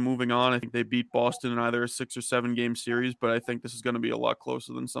Carolina moving on. I think they beat Boston in either a 6 or 7 game series, but I think this is going to be a lot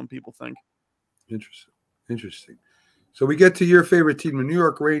closer than some people think. Interesting. So we get to your favorite team, the New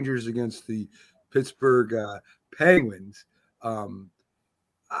York Rangers, against the Pittsburgh Penguins. The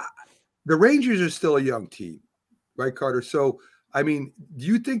Rangers are still a young team, right, Carter? So, I mean, do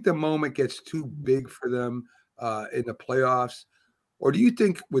you think the moment gets too big for them in the playoffs? Or do you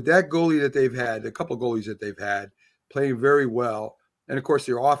think with that goalie that they've had, a couple of goalies that they've had playing very well, and of course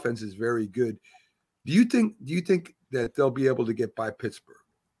their offense is very good, do you think that they'll be able to get by Pittsburgh?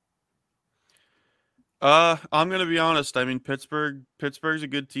 I'm gonna be honest. I mean, Pittsburgh's a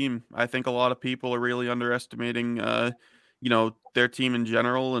good team. I think a lot of people are really underestimating, their team in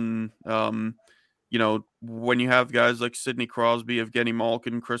general. And when you have guys like Sidney Crosby, Evgeny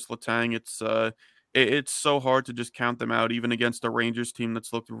Malkin, Chris Letang, it's so hard to just count them out, even against a Rangers team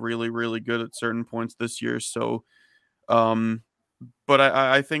that's looked really, really good at certain points this year. So, but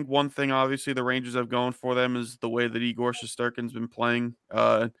I think one thing obviously the Rangers have going for them is the way that Igor Shesterkin's been playing.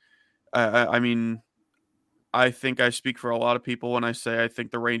 I mean. I think I speak for a lot of people when I say I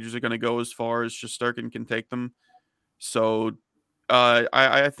think the Rangers are going to go as far as Shesterkin can take them. So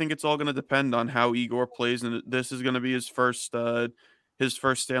I think it's all going to depend on how Igor plays, and this is going to be his first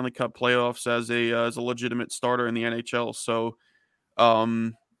Stanley Cup playoffs as a legitimate starter in the NHL. So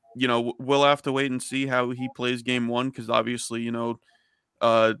we'll have to wait and see how he plays game one, because obviously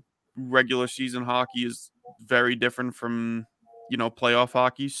uh, regular season hockey is very different from playoff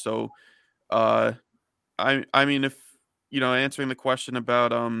hockey. So. Uh, I mean, if answering the question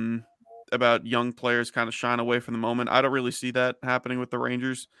about young players kind of shying away from the moment, I don't really see that happening with the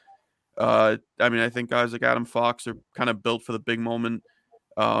Rangers. I mean, I think guys like Adam Fox are kind of built for the big moment.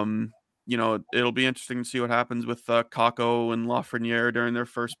 It'll be interesting to see what happens with Kakko and Lafreniere during their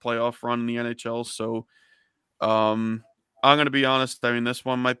first playoff run in the NHL. So, I'm going to be honest. I mean, this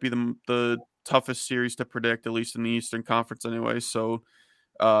one might be the toughest series to predict, at least in the Eastern Conference, anyway. So,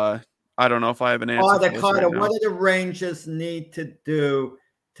 uh, I don't know if I have an answer for this right now. What do the Rangers need to do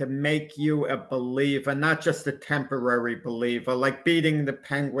to make you a believer, not just a temporary believer? Like beating the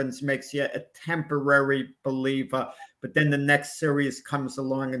Penguins makes you a temporary believer, but then the next series comes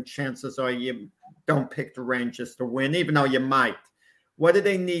along and chances are you don't pick the Rangers to win, even though you might. What do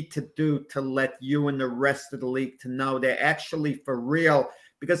they need to do to let you and the rest of the league to know they're actually for real?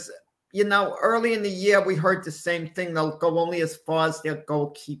 Because early in the year, we heard the same thing. They'll go only as far as their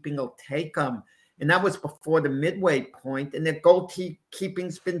goalkeeping will take them. And that was before the midway point. And their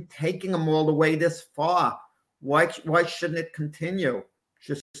goalkeeping's been taking them all the way this far. Why shouldn't it continue?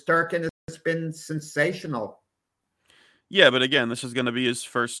 Shesterkin has been sensational. Yeah, but again, this is going to be his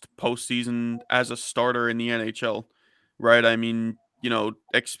first postseason as a starter in the NHL, right? I mean,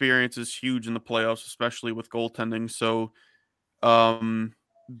 experience is huge in the playoffs, especially with goaltending. So,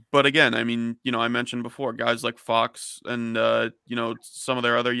 but again, I mean, I mentioned before, guys like Fox and some of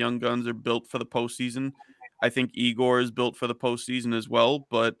their other young guns are built for the postseason. I think Igor is built for the postseason as well.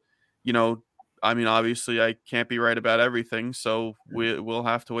 But I mean, obviously, I can't be right about everything, so we'll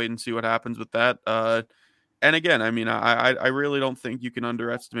have to wait and see what happens with that. And again, I mean, I really don't think you can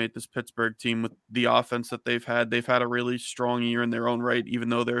underestimate this Pittsburgh team with the offense that they've had. They've had a really strong year in their own right, even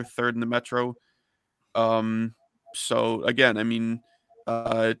though they're third in the Metro. So again, I mean,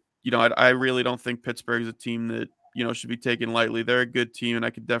 I really don't think Pittsburgh is a team that should be taken lightly. They're a good team, and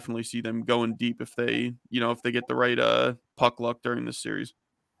I could definitely see them going deep if they get the right puck luck during this series.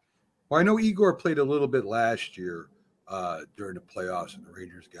 Well, I know Igor played a little bit last year during the playoffs, and the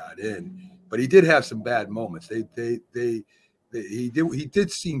Rangers got in, but he did have some bad moments. He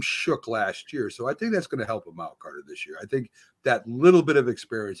did seem shook last year, so I think that's going to help him out, Carter, this year. I think that little bit of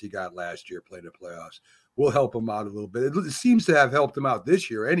experience he got last year playing the playoffs will help him out a little bit. It seems to have helped him out this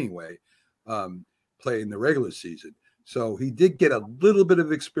year anyway, playing the regular season. So he did get a little bit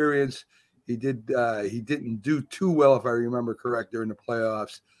of experience. He didn't do too well, if I remember correct, during the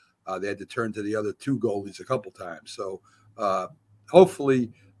playoffs. They had to turn to the other two goalies a couple times. So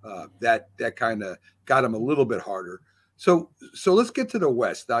hopefully that kind of got him a little bit harder. So let's get to the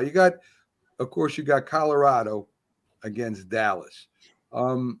West. Now you got Colorado against Dallas.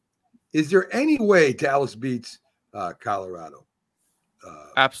 Is there any way Dallas beats Colorado?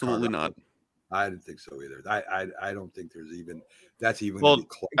 Absolutely not. I didn't think so either. I don't think that's even going to Well, be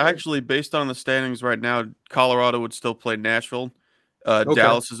close. actually, based on the standings right now, Colorado would still play Nashville. Okay.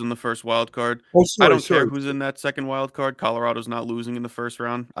 Dallas is in the first wild card. Oh, I sorry, don't care sorry. who's in that second wild card. Colorado's not losing in the first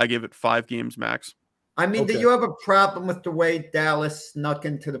round. I give it 5 games max. I mean, do Okay. you have a problem with the way Dallas snuck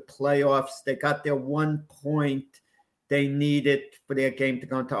into the playoffs? They got their 1 point they needed for their game to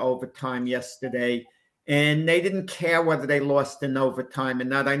go into overtime yesterday, and they didn't care whether they lost in overtime or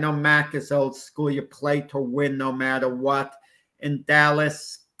not. I know Mac is old school. You play to win no matter what. And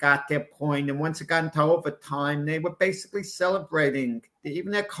Dallas got their point, and once it got into overtime, they were basically celebrating.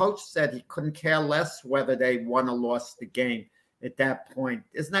 Even their coach said he couldn't care less whether they won or lost the game at that point.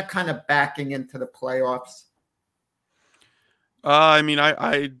 Isn't that kind of backing into the playoffs? I mean,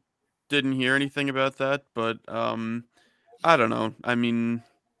 I didn't hear anything about that, but I don't know. I mean,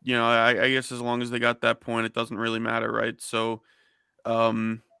 I guess as long as they got that point, it doesn't really matter, right? So,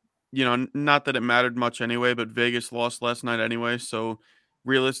 um, not that it mattered much anyway, but Vegas lost last night anyway. So,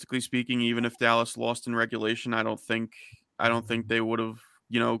 realistically speaking, even if Dallas lost in regulation, I don't think they would have,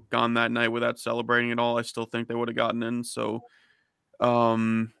 gone that night without celebrating at all. I still think they would have gotten in. So,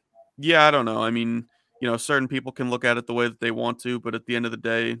 um, yeah, I don't know. I mean, certain people can look at it the way that they want to, but at the end of the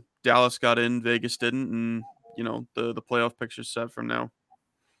day, Dallas got in, Vegas didn't, and the playoff picture's set from now.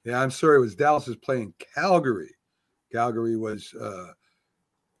 Yeah, I'm sorry. It was Dallas was playing Calgary. Calgary was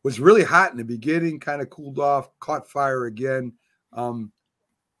really hot in the beginning, kind of cooled off, caught fire again. Um,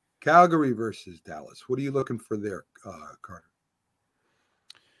 Calgary versus Dallas. What are you looking for there, Carter?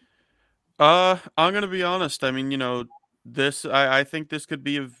 I'm gonna be honest. I mean, this I think this could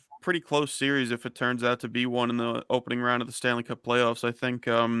be a pretty close series if it turns out to be one in the opening round of the Stanley Cup playoffs. I think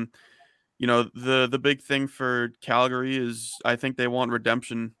the big thing for Calgary is I think they want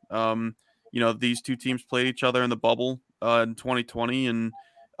redemption. These two teams played each other in the bubble in 2020, and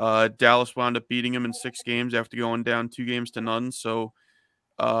Dallas wound up beating them in 6 games after going down 2 games to none. So,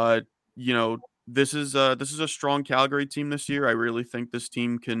 uh, you know, this is a strong Calgary team this year. I really think this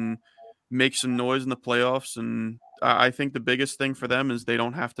team can make some noise in the playoffs, and I think the biggest thing for them is they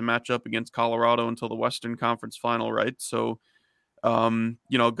don't have to match up against Colorado until the Western Conference Final, right? So,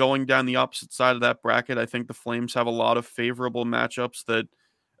 going down the opposite side of that bracket, I think the Flames have a lot of favorable matchups that,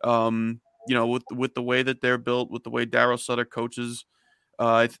 with the way that they're built, with the way Daryl Sutter coaches,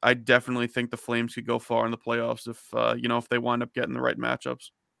 I definitely think the Flames could go far in the playoffs if they wind up getting the right matchups.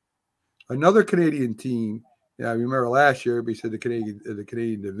 Another Canadian team. Yeah, I remember last year we said the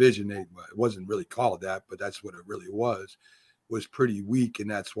Canadian division. It wasn't really called that, but that's what it really was pretty weak, and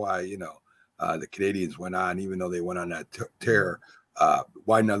that's why the Canadians went on, even though they went on that tear.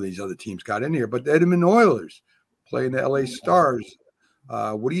 Why none of these other teams got in here? But the Edmonton Oilers playing the LA Stars.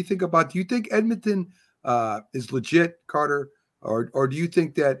 What do you think about? Do you think Edmonton is legit, Carter, or do you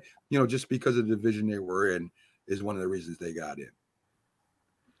think that just because of the division they were in is one of the reasons they got in?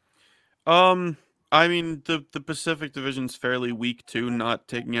 I mean the Pacific Division's fairly weak too. Not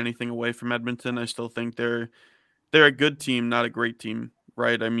taking anything away from Edmonton, I still think they're a good team, not a great team,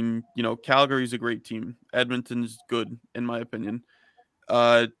 right? I mean, Calgary's a great team. Edmonton's good, in my opinion.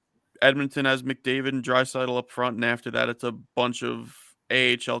 Uh, Edmonton has McDavid and Draisaitl up front, and after that, it's a bunch of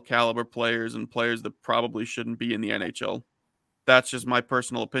AHL caliber players and players that probably shouldn't be in the NHL. That's just my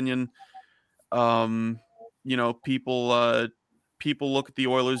personal opinion. Um, people look at the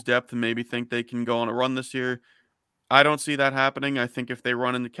Oilers' depth and maybe think they can go on a run this year. I don't see that happening. I think if they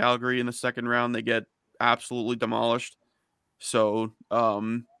run into Calgary in the second round, they get absolutely demolished. So,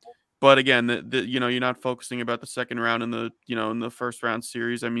 but again, you're not focusing about the second round in the first round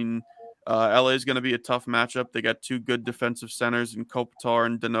series. I mean, LA is going to be a tough matchup. They got two good defensive centers in Kopitar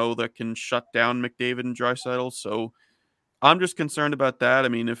and Danault that can shut down McDavid and Draisaitl. So I'm just concerned about that. I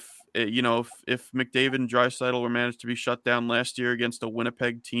mean, if McDavid and Draisaitl were managed to be shut down last year against a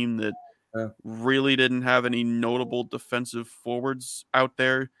Winnipeg team that Yeah. really didn't have any notable defensive forwards out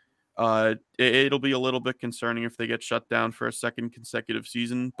there. It'll be a little bit concerning if they get shut down for a second consecutive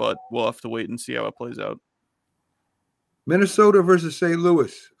season, but we'll have to wait and see how it plays out. Minnesota versus St.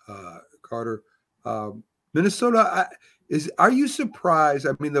 Louis, Carter. Minnesota are you surprised?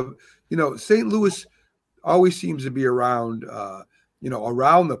 I mean, St. Louis always seems to be around,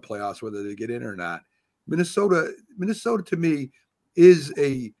 around the playoffs, whether they get in or not. Minnesota to me is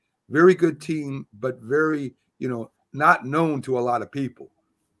a very good team, but very, not known to a lot of people.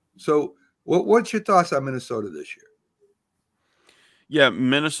 So, what's your thoughts on Minnesota this year? Yeah,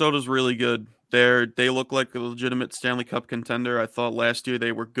 Minnesota's really good. They look like a legitimate Stanley Cup contender. I thought last year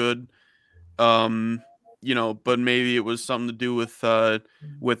they were good. But maybe it was something to do with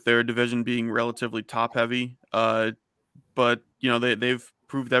their division being relatively top heavy. But they've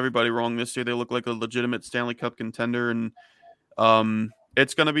proved everybody wrong this year. They look like a legitimate Stanley Cup contender, and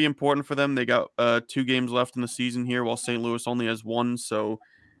it's going to be important for them. They got 2 games left in the season here, while St. Louis only has 1. So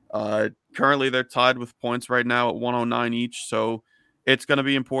currently they're tied with points right now at 109 each. So it's going to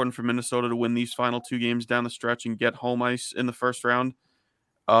be important for Minnesota to win these final 2 games down the stretch and get home ice in the first round.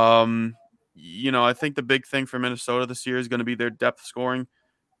 I think the big thing for Minnesota this year is going to be their depth scoring.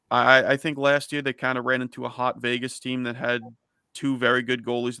 I think last year they kind of ran into a hot Vegas team that had 2 very good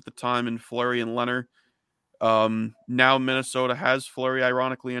goalies at the time in Fleury and Leonard. Now Minnesota has Fleury,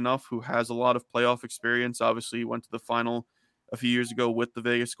 ironically enough, who has a lot of playoff experience. Obviously, he went to the final a few years ago with the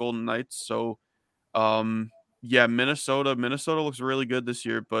Vegas Golden Knights. So, Minnesota looks really good this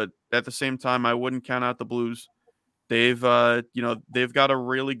year. But at the same time, I wouldn't count out the Blues. They've got a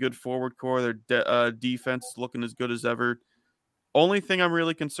really good forward core. Their defense is looking as good as ever. Only thing I'm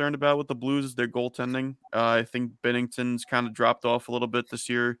really concerned about with the Blues is their goaltending. I think Binnington's kind of dropped off a little bit this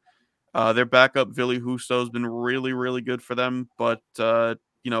year. Their backup, Ville Husso, has been really, really good for them. But,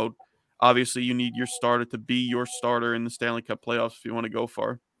 obviously you need your starter to be your starter in the Stanley Cup playoffs if you want to go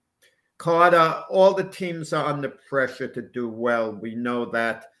far. Carter, all the teams are under pressure to do well. We know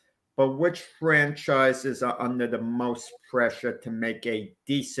that. But which franchises are under the most pressure to make a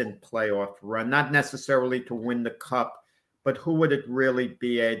decent playoff run? Not necessarily to win the cup, but who would it really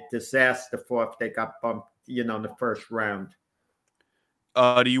be a disaster for if they got bumped, in the first round?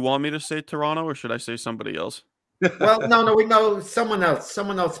 Do you want me to say Toronto, or should I say somebody else? Well, no, we know someone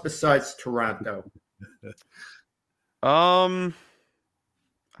else besides Toronto. I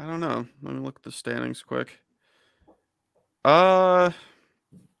don't know. Let me look at the standings quick. I'll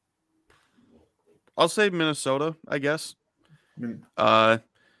say Minnesota, I guess.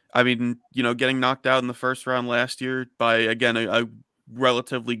 Getting knocked out in the first round last year by, again, a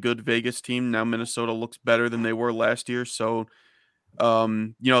relatively good Vegas team. Now Minnesota looks better than they were last year. So,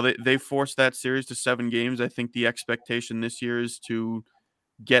 they forced that series to 7 games. I think the expectation this year is to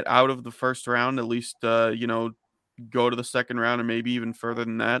get out of the first round, at least, go to the second round or maybe even further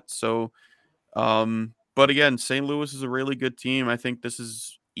than that. So, but again, St. Louis is a really good team. I think this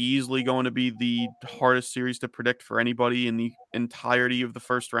is easily going to be the hardest series to predict for anybody in the entirety of the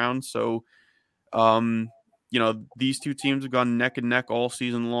first round. So, these 2 teams have gone neck and neck all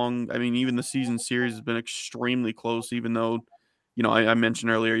season long. I mean, even the season series has been extremely close, even though, I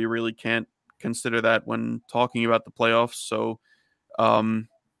mentioned earlier, you really can't consider that when talking about the playoffs. So, I'd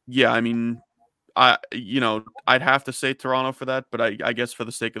have to say Toronto for that, but I guess for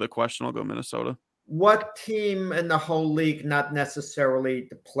the sake of the question, I'll go Minnesota. What team in the whole league, not necessarily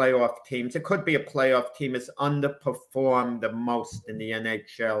the playoff teams, it could be a playoff team, has underperformed the most in the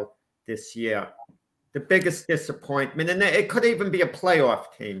NHL this year? The biggest disappointment, and it could even be a playoff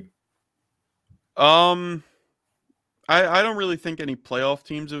team. I don't really think any playoff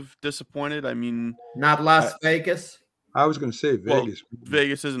teams have disappointed. I mean, not Las Vegas. I was going to say Vegas. Well,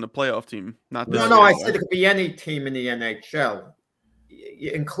 Vegas isn't a playoff team. Not this. No, I said it could be any team in the NHL,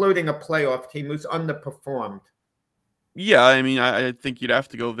 including a playoff team who's underperformed. Yeah, I mean, I think you'd have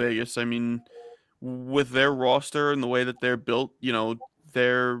to go Vegas. I mean, with their roster and the way that they're built, when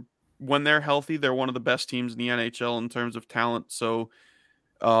they're healthy, they're one of the best teams in the NHL in terms of talent. So,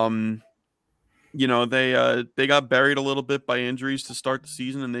 they got buried a little bit by injuries to start the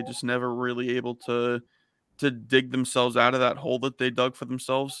season, and they just never really able to dig themselves out of that hole that they dug for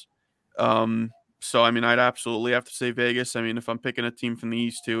themselves. So, I mean, I'd absolutely have to say Vegas. I mean, if I'm picking a team from the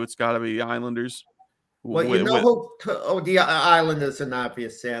East too, it's got to be the Islanders. Well, the Islanders an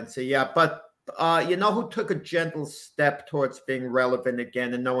obvious answer, yeah. But who took a gentle step towards being relevant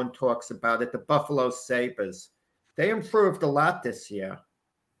again, and no one talks about it? The Buffalo Sabres. They improved a lot this year.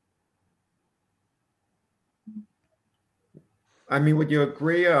 I mean, would you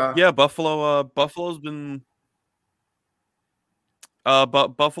agree? Yeah, Buffalo's been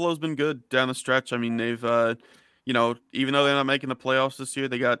good down the stretch. I mean, they've even though they're not making the playoffs this year,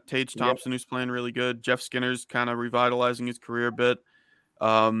 they got Tage Thompson who's playing really good. Jeff Skinner's kind of revitalizing his career a bit.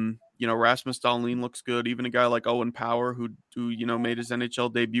 Rasmus Dahlin looks good. Even a guy like Owen Power, who made his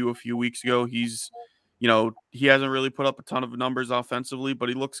NHL debut a few weeks ago, he's he hasn't really put up a ton of numbers offensively, but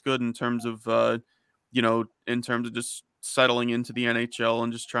he looks good in terms of just settling into the NHL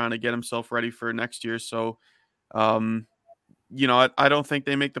and just trying to get himself ready for next year. So, I don't think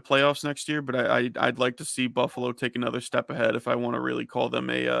they make the playoffs next year, but I'd like to see Buffalo take another step ahead if I want to really call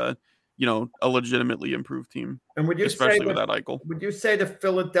them a legitimately improved team. And would you especially without Eichel? Would you say the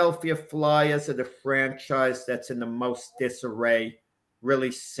Philadelphia Flyers are the franchise that's in the most disarray,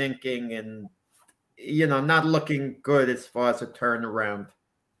 really sinking and not looking good as far as a turnaround?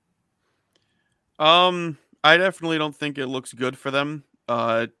 I definitely don't think it looks good for them.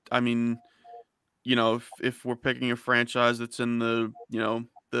 I mean, if we're picking a franchise that's in the,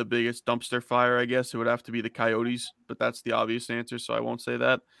 the biggest dumpster fire, I guess it would have to be the Coyotes, but that's the obvious answer, so I won't say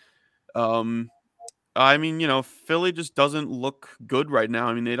that. I mean, Philly just doesn't look good right now.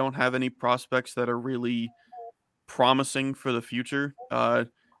 I mean, they don't have any prospects that are really promising for the future. I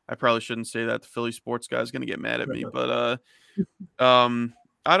probably shouldn't say that. The Philly sports guy is going to get mad at me, but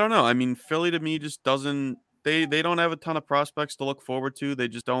I don't know. I mean, Philly to me just doesn't. They don't have a ton of prospects to look forward to. They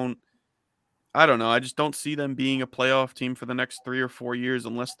just don't. I don't know. I just don't see them being a playoff team for the next 3 or 4 years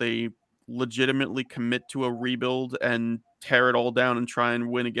unless they legitimately commit to a rebuild and tear it all down and try and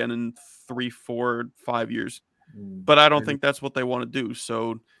win again in 3, 4, 5 years. But I don't think that's what they want to do.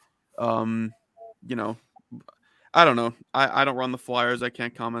 So, you know, I don't know. I don't run the Flyers. I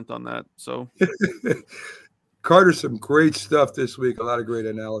can't comment on that. So, Carter, some great stuff this week. A lot of great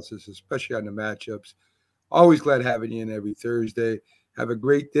analysis, especially on the matchups. Always glad having you in every Thursday. Have a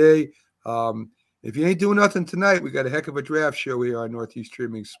great day. If you ain't doing nothing tonight, we got a heck of a draft show here on Northeast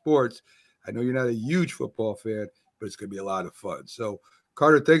Streaming Sports. I know you're not a huge football fan, but it's going to be a lot of fun. So,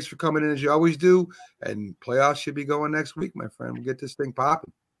 Carter, thanks for coming in as you always do. And playoffs should be going next week, my friend. We'll get this thing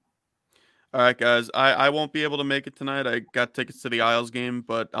popping. All right, guys. I won't be able to make it tonight. I got tickets to the Isles game,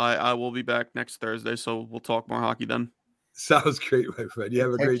 but I will be back next Thursday, so we'll talk more hockey then. Sounds great, my friend. You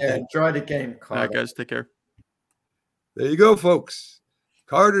have a great day. Enjoy the game, Carter. All right, guys. Take care. There you go, folks.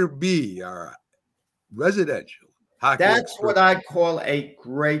 Carter B., our residential hockey That's expert. what I call a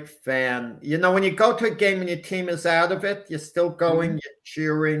great fan. When you go to a game and your team is out of it, you're still going, you're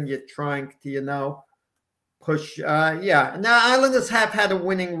cheering, you're trying to, push. Yeah. Now, Islanders have had a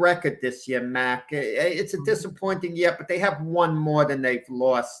winning record this year, Mac. It's a disappointing year, but they have won more than they've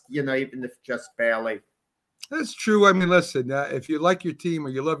lost, even if just barely. That's true. I mean, listen, if you like your team or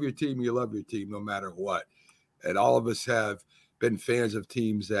you love your team, you love your team no matter what. And all of us have been fans of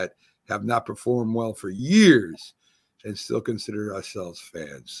teams that have not performed well for years and still consider ourselves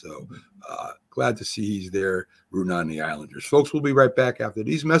fans. So glad to see he's there rooting on the Islanders. Folks, we'll be right back after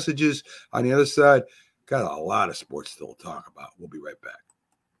these messages. On the other side, got a lot of sports still to talk about. We'll be right back.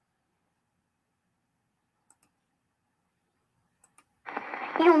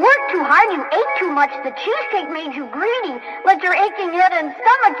 You worked too hard, you ate too much, the cheesecake made you greedy. Let your aching head and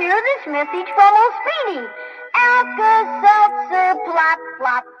stomach hear this message from old Speedy. Alka-Seltzer, plop,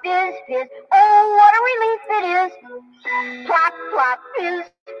 plop, fizz, fizz, oh, what a relief it is. Plop, plop, fizz,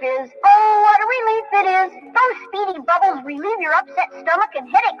 fizz, oh, what a relief it is. Those Speedy bubbles relieve your upset stomach and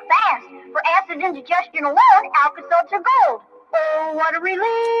headache fast. For acid indigestion alone, Alka-Seltzer Gold. Oh, what a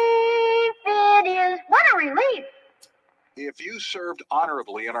relief it is. What a relief. If you served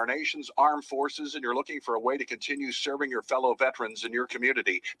honorably in our nation's armed forces and you're looking for a way to continue serving your fellow veterans in your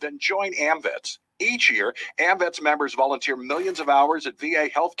community, then join AMVETS. Each year, AMVETS members volunteer millions of hours at VA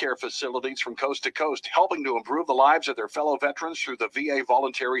healthcare facilities from coast to coast, helping to improve the lives of their fellow veterans through the VA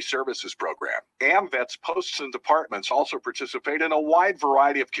Voluntary Services Program. AMVETS posts and departments also participate in a wide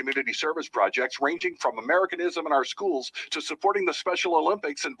variety of community service projects, ranging from Americanism in our schools to supporting the Special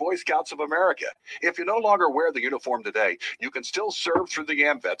Olympics and Boy Scouts of America. If you no longer wear the uniform today, you can still serve through the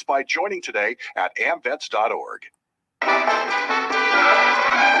AMVETS by joining today at amvets.org.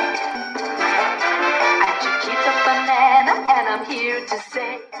 Chiquita banana, and I'm here to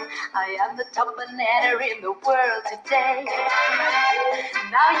say I am the top banana in the world today.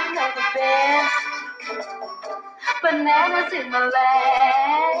 Now you know the best bananas in the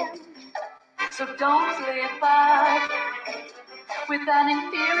land, so don't slip up with an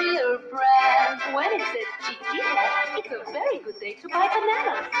inferior brand. When it says Chiquita, it's a very good day to buy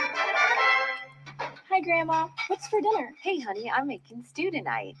bananas. Hi, Grandma. What's for dinner? Hey, honey, I'm making stew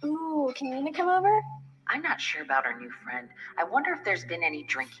tonight. Ooh, can Nina come over? I'm not sure about our new friend. I wonder if there's been any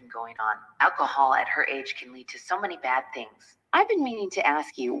drinking going on. Alcohol at her age can lead to so many bad things. I've been meaning to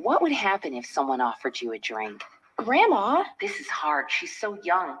ask you, what would happen if someone offered you a drink? Grandma? This is hard. She's so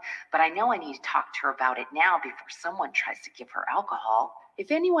young, but I know I need to talk to her about it now before someone tries to give her alcohol.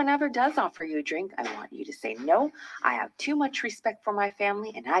 If anyone ever does offer you a drink, I want you to say no. I have too much respect for my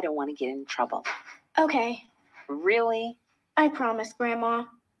family, and I don't want to get in trouble. Okay. Really? I promise, Grandma.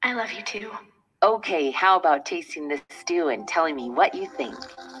 I love you too. Okay, how about tasting this stew and telling me what you think?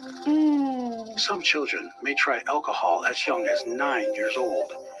 Some children may try alcohol as young as 9 years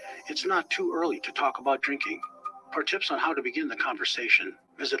old. It's not too early to talk about drinking. For tips on how to begin the conversation,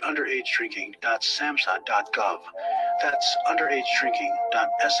 visit underagedrinking.samhsa.gov. That's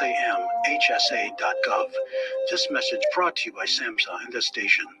underagedrinking.samhsa.gov. This message brought to you by SAMHSA and this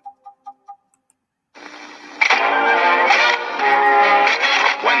station.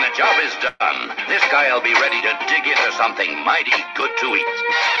 When the job is done. This guy'll be ready to dig into something mighty good to eat.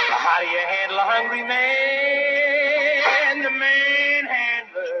 How do you handle a hungry man? The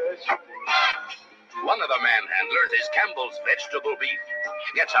manhandlers. One of the manhandlers is Campbell's vegetable beef.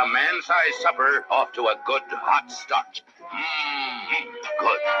 Gets a man-sized supper off to a good hot start.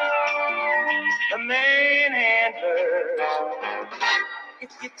 Good. The manhandlers. If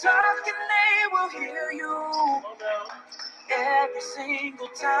you talk and they will hear you every single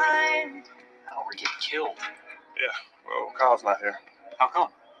time. Oh, we're getting killed. Yeah, well, Kyle's not here. How come?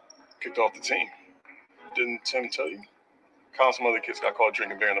 Kicked off the team. Didn't Tim tell you? Kyle and some other kids got caught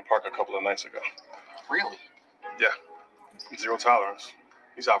drinking beer in the park a couple of nights ago. Really? Yeah. 0 tolerance.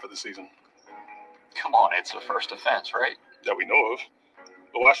 He's out for the season. Come on, it's the first offense, right? That we know of.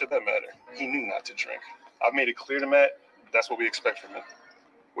 But why should that matter? He knew not to drink. I've made it clear to Matt, that's what we expect from him.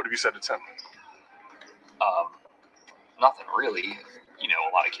 What have you said to Tim? Nothing really. You know,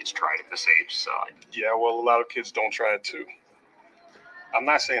 a lot of kids try it at this age, so... Yeah, well, a lot of kids don't try it too. I'm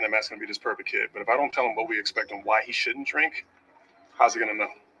not saying that Matt's going to be this perfect kid, but if I don't tell him what we expect and why he shouldn't drink, how's he going to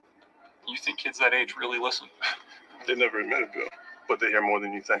know? You think kids that age really listen? They never admit it, Bill, but they hear more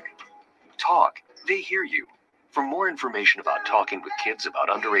than you think. Talk. They hear you. For more information about talking with kids about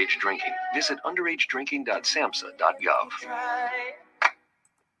underage drinking, visit underagedrinking.samhsa.gov.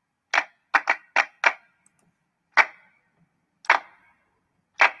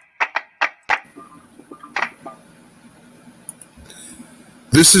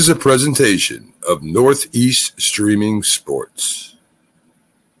 This is a presentation of Northeast Streaming Sports.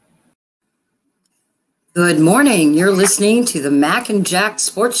 Good morning. You're listening to the Mac and Jack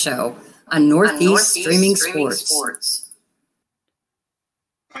Sports Show on Northeast Streaming Sports.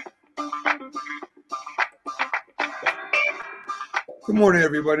 Good morning,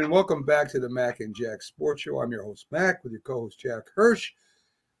 everybody, and welcome back to the Mac and Jack Sports Show. I'm your host, Mac, with your co-host, Jack Hirsch,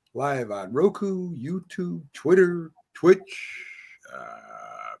 live on Roku, YouTube, Twitter, Twitch,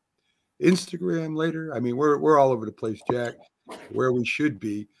 Instagram later. I mean, we're all over the place, Jack, where we should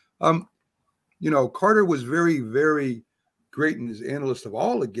be. You know, Carter was very, very great in his analyst of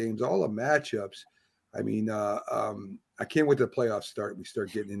all the games, all the matchups. I mean, I can't wait till the playoffs start. We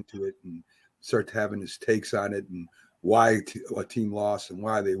start getting into it and start having his takes on it and why a team lost and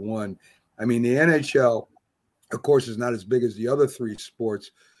why they won. I mean, the NHL, of course, is not as big as the other three sports,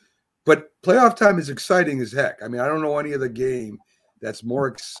 but playoff time is exciting as heck. I mean, I don't know any other game that's more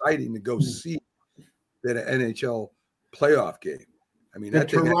exciting to go see than an NHL playoff game. I mean, the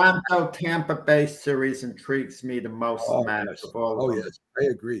Toronto-Tampa Bay series intrigues me the most, Matt, yes. of all of them. Yes,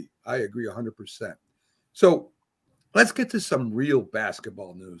 I agree 100%. So let's get to some real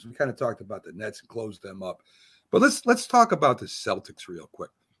basketball news. We kind of talked about the Nets and closed them up, but let's talk about the Celtics real quick.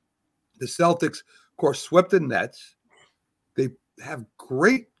 The Celtics, of course, swept the Nets. They have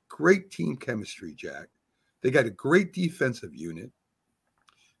great team chemistry, Jack. They got a great defensive unit.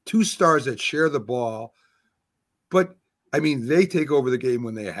 2 stars that share the ball, but I mean, they take over the game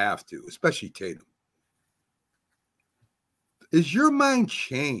when they have to, especially Tatum. Is your mind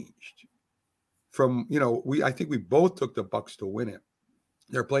changed from, you know, I think we both took the Bucks to win it.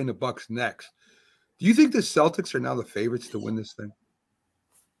 They're playing the Bucks next. Do you think the Celtics are now the favorites to win this thing?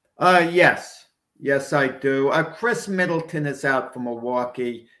 Yes. Yes, I do. Chris Middleton is out for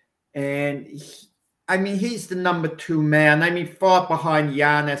Milwaukee, and he's the number 2 man. I mean, far behind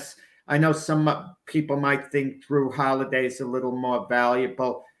Giannis. I know some people might think Drew Holiday is a little more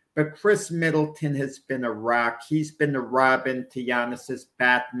valuable, but Chris Middleton has been a rock. He's been the Robin to Giannis's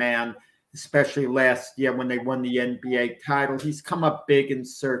Batman, especially last year when they won the NBA title. He's come up big in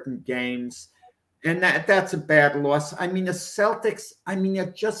certain games, and that's a bad loss. I mean, the Celtics,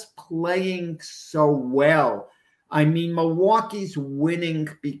 they're just playing so well. I mean, Milwaukee's winning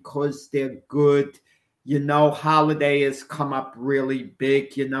because they're good. You know, Holiday has come up really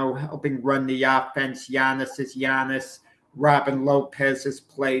big, you know, helping run the offense. Giannis is Giannis. Robin Lopez has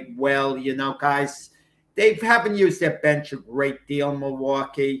played well. You know, guys, they haven't used their bench a great deal in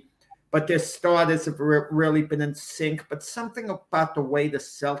Milwaukee, but their starters have really been in sync. But something about the way the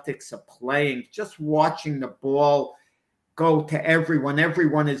Celtics are playing, just watching the ball go to everyone.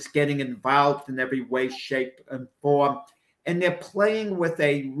 Everyone is getting involved in every way, shape, and form. And they're playing with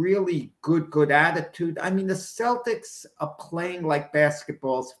a really good attitude. I mean, the Celtics are playing like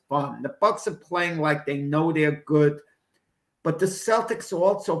basketball's fun. The Bucks are playing like they know they're good. But the Celtics are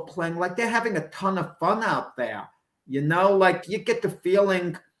also playing like they're having a ton of fun out there. You know, like you get the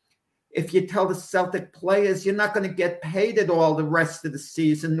feeling if you tell the Celtic players you're not going to get paid at all the rest of the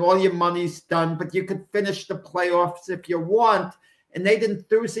season, all your money's done, but you could finish the playoffs if you want. And they'd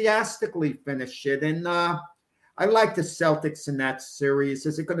enthusiastically finish it. And I like the Celtics in that series.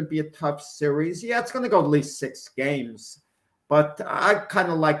 Is it going to be a tough series? Yeah, it's going to go at least 6 games. But I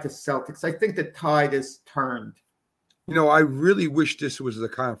kind of like the Celtics. I think the tide is turned. I really wish this was the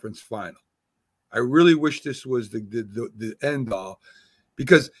conference final. I really wish this was the end all,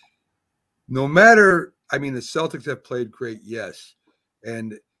 because no matter, the Celtics have played great, yes,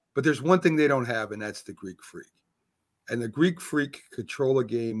 but there's one thing they don't have, and that's the Greek Freak. And the Greek Freak control a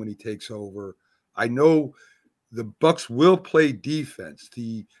game when he takes over. I know the Bucks will play defense.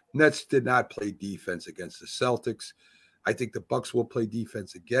 The Nets did not play defense against the Celtics. I think the Bucks will play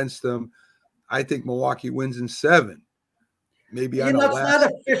defense against them. I think Milwaukee wins in 7. Maybe on the it's last. not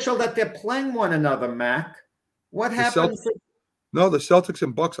official that they're playing one another, Mac. What happens? No, the Celtics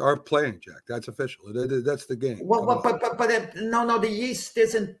and Bucks are playing, Jack. That's official. That's the game. Well, no, the East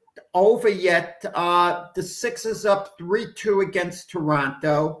isn't over yet. The Sixers up 3-2 against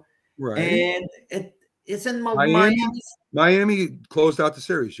Toronto, right? And it isn't Miami closed out the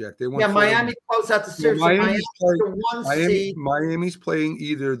series, Jack. They won. Yeah, Miami closed out the series. Miami's the 1 seed. Miami's playing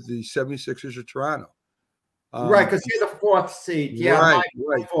either the 76ers or Toronto. Right, because you're the 4th seed. Yeah, right.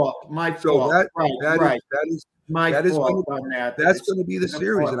 My fault. That is my fault on that. That's going to be the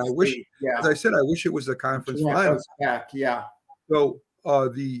series, and I wish, as I said, I wish it was the conference final. Yeah. So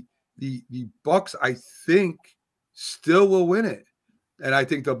the Bucks, I think, still will win it, and I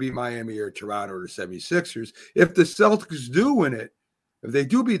think they'll beat Miami or Toronto or the 76ers. If the Celtics do win it, if they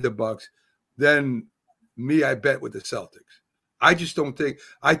do beat the Bucks, then I bet with the Celtics. I just don't think.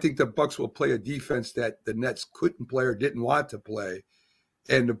 I think the Bucks will play a defense that the Nets couldn't play or didn't want to play,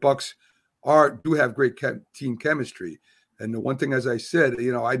 and the Bucks do have great team chemistry. And the one thing, as I said,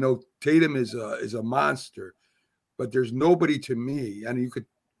 I know Tatum is a monster, but there's nobody to me, and you could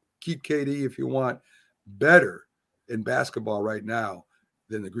keep KD if you want, better in basketball right now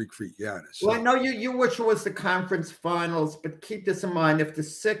than the Greek Freak Giannis. So, well, I know you wish it was the conference finals, but keep this in mind. If the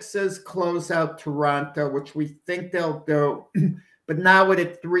Sixers close out Toronto, which we think they'll do, but now with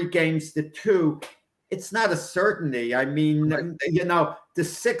it 3-2, it's not a certainty. I mean, the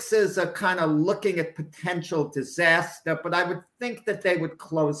Sixers are kind of looking at potential disaster, but I would think that they would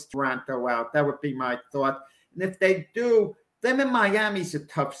close Toronto out. That would be my thought. And if they do, them in Miami's a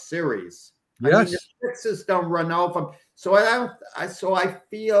tough series. Yes. I mean, the Sixers don't run over. So I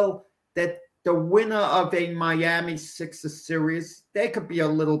feel that the winner of a Miami Sixers series, they could be a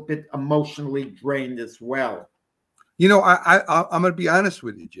little bit emotionally drained as well. I'm going to be honest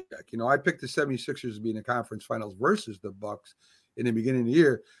with you, Jack. I picked the 76ers to be in the conference finals versus the Bucks in the beginning of the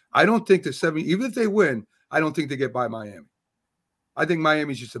year. I don't think even if they win, I don't think they get by Miami. I think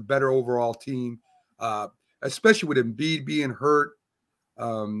Miami's just a better overall team, especially with Embiid being hurt.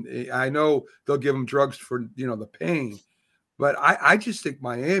 I know they'll give them drugs for, the pain, but I just think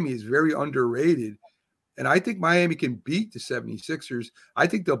Miami is very underrated. And I think Miami can beat the 76ers. I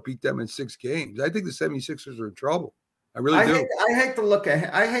think they'll beat them in 6 games. I think the 76ers are in trouble. I really do. I hate to look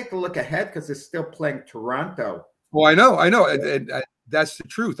ahead because they're still playing Toronto. Well, I know. And that's the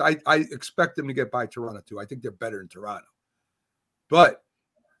truth. I expect them to get by Toronto too. I think they're better in Toronto. But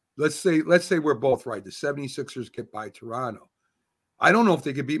let's say we're both right. The 76ers get by Toronto. I don't know if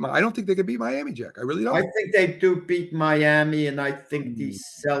they could beat I don't think they could beat Miami, Jack. I really don't. I think they do beat Miami, and I think the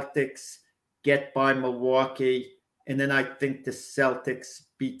Celtics get by Milwaukee, and then I think the Celtics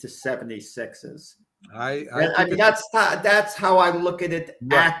beat the 76ers. That's how I look at it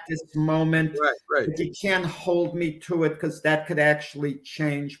at this moment. Right. But you can't hold me to it because that could actually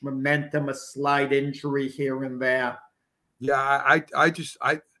change momentum, a slight injury here and there. Yeah,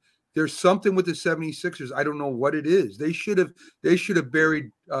 there's something with the 76ers. I don't know what it is. They should have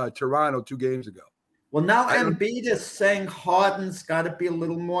buried Toronto 2 games ago. Well, now Embiid is saying Harden's got to be a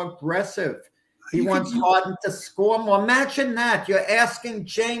little more aggressive. He wants Harden to score more. Imagine that. You're asking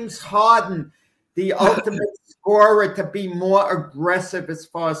James Harden, the ultimate scorer, to be more aggressive as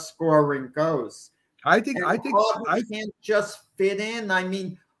far as scoring goes. I think Harden can't just fit in. I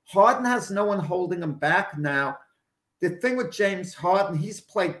mean, Harden has no one holding him back now. The thing with James Harden, he's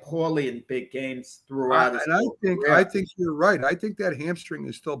played poorly in big games throughout his career. I think you're right. I think that hamstring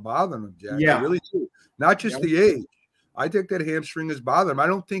is still bothering him, Jack. Yeah. I really do. Not just the age. I think that hamstring is bothering him. I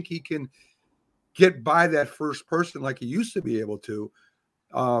don't think he can get by that first person like he used to be able to.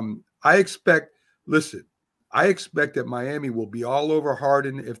 I expect that Miami will be all over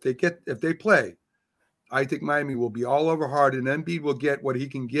Harden if they play. I think Miami will be all over Harden. Embiid will get what he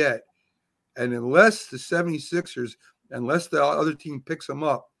can get. And unless the 76ers, unless the other team picks them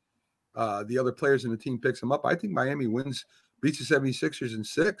up, the other players in the team picks them up, I think Miami beats the 76ers in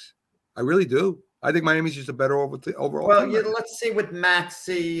 6. I really do. I think Miami's just a better overall team. Well, let's see with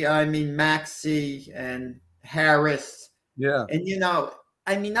Maxey. I mean, Maxey and Harris. Yeah. And,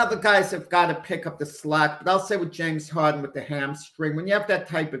 I mean, other guys have got to pick up the slack. But I'll say with James Harden with the hamstring, when you have that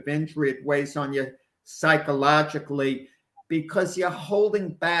type of injury, it weighs on you psychologically because you're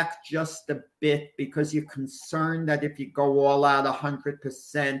holding back just a bit because you're concerned that if you go all out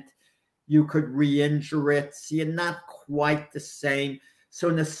 100%, you could re-injure it. So you're not quite the same. So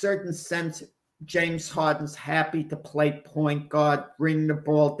in a certain sense, James Harden's happy to play point guard, bring the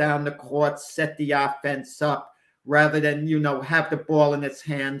ball down the court, set the offense up, rather than, have the ball in his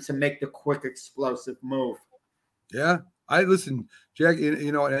hands and make the quick, explosive move. Yeah. Listen, Jack, and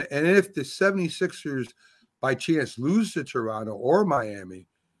if the 76ers by chance lose to Toronto or Miami,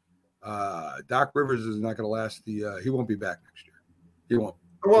 Doc Rivers is not going to last he won't be back next year. He won't.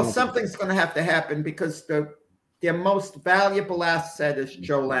 Well, something's going to have to happen because their most valuable asset is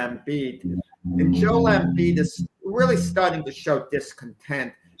Joel Embiid. And Joel Embiid is really starting to show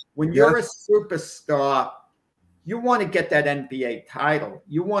discontent. When you're a superstar, you want to get that NBA title.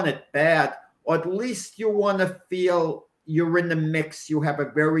 You want it bad, or at least you want to feel you're in the mix. You have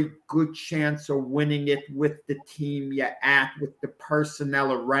a very good chance of winning it with the team you're at, with the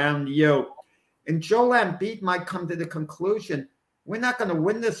personnel around you. And Joel Embiid might come to the conclusion, we're not going to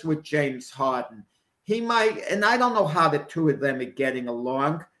win this with James Harden. He might, and I don't know how the two of them are getting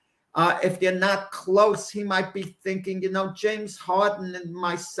along. If they're not close, he might be thinking, James Harden and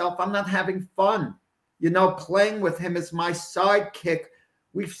myself, I'm not having fun. Playing with him as my sidekick.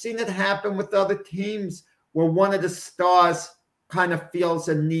 We've seen it happen with other teams where one of the stars kind of feels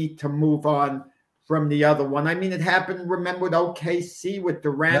a need to move on from the other one. I mean, it happened, remember, with OKC with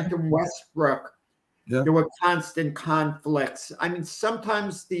Durant and Westbrook. Yeah. There were constant conflicts. I mean,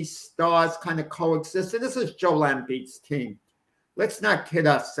 sometimes these stars kind of coexist. And this is Joel Embiid's team. Let's not kid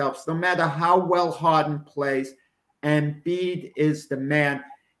ourselves. No matter how well Harden plays, Embiid is the man.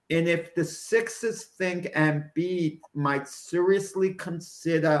 And if the Sixers think Embiid might seriously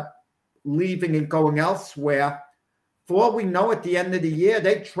consider leaving and going elsewhere, for all we know, at the end of the year,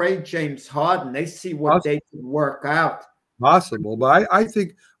 they trade James Harden. They see what they can work out. Possible, but I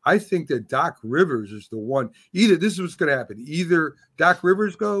think that Doc Rivers is the one. Either this is what's going to happen. Either Doc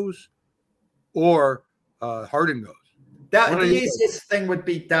Rivers goes, or Harden goes. The easiest thing would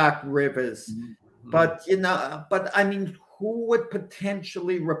be Doc Rivers, but I mean, who would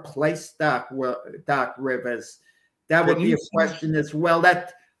potentially replace Doc Rivers? That would be a question as well.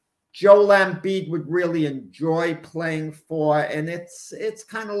 That Joel Embiid would really enjoy playing for, and it's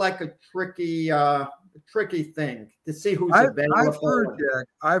kind of like a tricky thing to see who's available.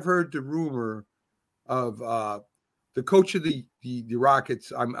 I've heard the rumor of the coach of the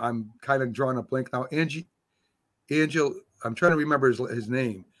Rockets. I'm kind of drawing a blank now. Angel, I'm trying to remember his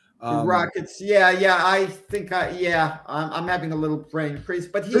name. The Rockets, I think I'm having a little brain freeze,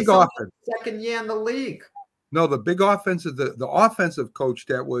 but he's second year in the league. No, the big offensive, the offensive coach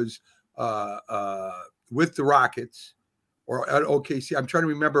that was with the Rockets or at OKC. I'm trying to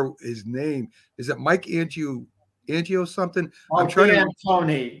remember his name. Is it Mike Angio something? I'm trying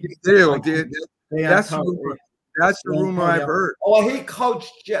D'Antoni. That's the rumor I've heard. Oh, he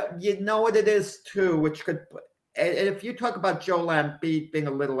coached. You know what it is too, which could. And if you talk about Joel Embiid being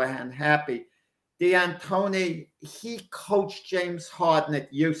a little unhappy, D'Antoni, he coached James Harden at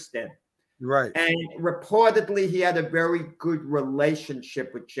Houston. Right. And reportedly, he had a very good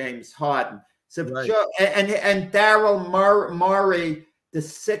relationship with James Harden. So, and Daryl Morey, the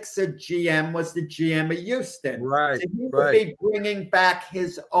Sixer GM, was the GM of Houston. Right. So he would be bringing back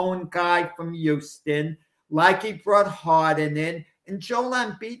his own guy from Houston, like he brought Harden in. And Joel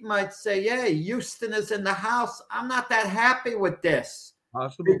Embiid might say, hey, Houston is in the house. I'm not that happy with this.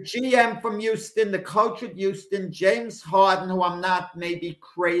 Possible. The GM from Houston, the coach at Houston, James Harden, who I'm not maybe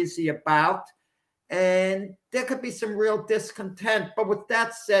crazy about. And there could be some real discontent. But with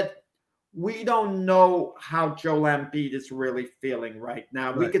that said, we don't know how Joel Embiid is really feeling right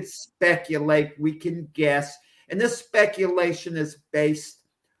now. We could speculate. We can guess. And this speculation is based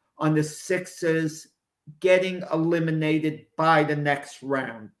on the Sixers getting eliminated by the next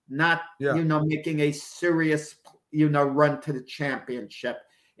round, not, making a serious, run to the championship.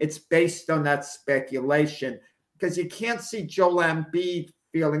 It's based on that speculation because you can't see Joel Embiid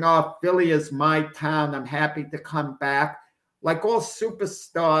feeling, oh, Philly is my town. I'm happy to come back. Like all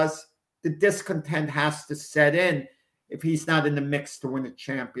superstars, the discontent has to set in if he's not in the mix to win a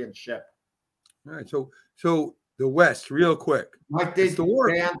championship. All right. So the West, real quick. Like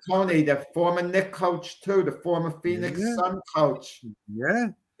D'Antoni, the former Knicks coach too, the former Phoenix Sun coach. Yeah.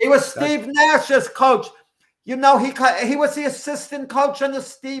 He was Steve Nash's coach. He was the assistant coach under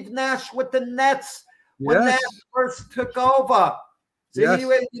Steve Nash with the Nets when Nash first took over. So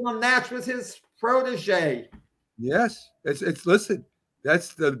Nash was his protege. Yes, it's listen.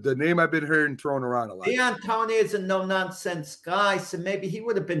 That's the name I've been hearing thrown around a lot. D'Antoni is a no-nonsense guy, so maybe he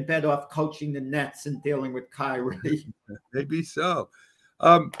would have been better off coaching the Nets and dealing with Kyrie. Maybe so.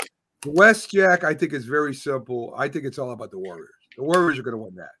 The West, Jack, I think is very simple. I think it's all about the Warriors. The Warriors are going to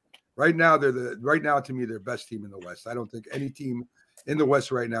win that. Right now, right now to me, they're the best team in the West. I don't think any team in the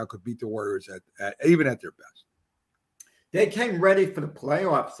West right now could beat the Warriors at even at their best. They came ready for the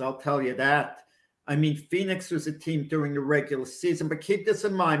playoffs, I'll tell you that. I mean, Phoenix was a team during the regular season, but keep this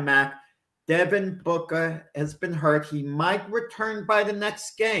in mind, Mac. Devin Booker has been hurt. He might return by the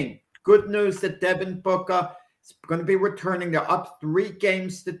next game. Good news that Devin Booker is going to be returning. They're up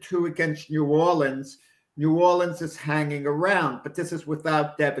 3-2 against New Orleans. New Orleans is hanging around, but this is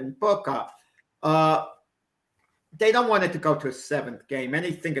without Devin Booker. They don't want it to go to a 7th game.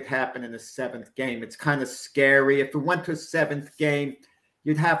 Anything could happen in a 7th game. It's kind of scary. If it went to a 7th game,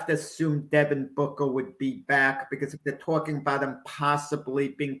 you'd have to assume Devin Booker would be back, because if they're talking about him possibly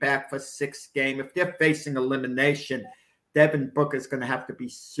being back for 6th game, if they're facing elimination, Devin Booker is going to have to be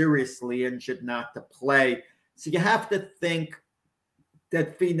seriously injured not to play. So you have to think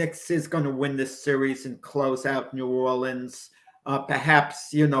that Phoenix is going to win this series and close out New Orleans,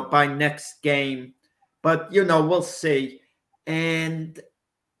 perhaps, by next game. But, we'll see. And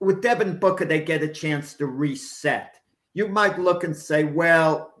with Devin Booker, they get a chance to reset. You might look and say,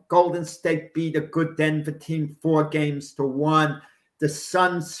 well, Golden State beat a good Denver team 4-1. The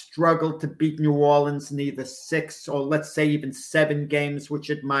Suns struggled to beat New Orleans in either 6 or let's say even 7 games, which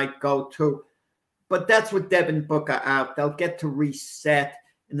it might go to. But that's with Devin Booker out. They'll get to reset.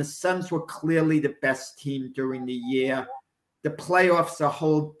 And the Suns were clearly the best team during the year. The playoffs are a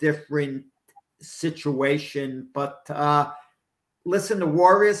whole different situation. But listen, the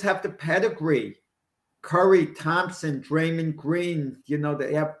Warriors have the pedigree. Curry, Thompson, Draymond Green,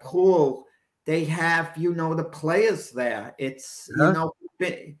 they have Poole. They have, the players there. It's,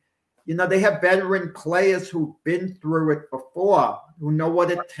 they have veteran players who've been through it before, who know what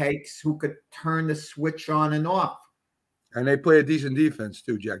it takes, who could turn the switch on and off. And they play a decent defense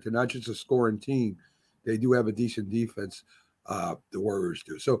too, Jack. They're not just a scoring team. They do have a decent defense. The Warriors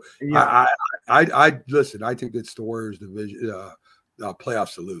do. So yeah. I listen. I think it's the Warriors' division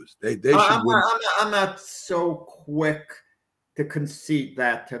playoffs to lose. They should win. I'm not so quick to concede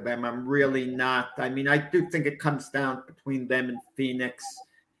that to them. I'm really not. I mean, I do think it comes down between them and Phoenix.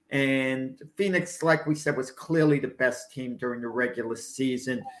 And Phoenix, like we said, was clearly the best team during the regular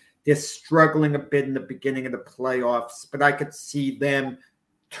season. They're struggling a bit in the beginning of the playoffs, but I could see them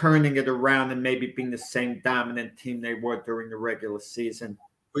turning it around and maybe being the same dominant team they were during the regular season.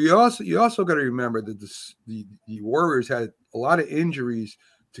 But you also got to remember that the Warriors had a lot of injuries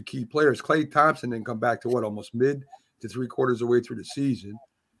to key players. Klay Thompson didn't come back to almost mid to 3/4 of the way through the season.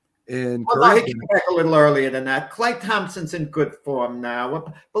 And Curry came back a little earlier than that. Klay Thompson's in good form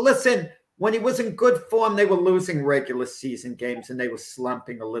now. But listen, when he was in good form, they were losing regular season games and they were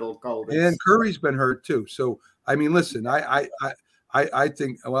slumping a little. Golden. And Curry's been hurt too. So I mean, listen, I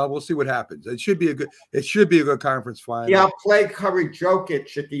think, well, we'll see what happens. It should be a good conference final. Yeah, I played Curry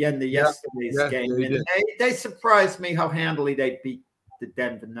Jokic at the end of yesterday's game. And they surprised me how handily they beat the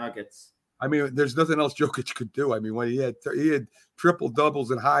Denver Nuggets. I mean, there's nothing else Jokic could do. I mean, when he had triple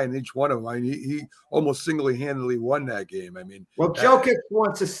doubles and high in each one of them, I mean, he almost single-handedly won that game. I mean, well, Jokic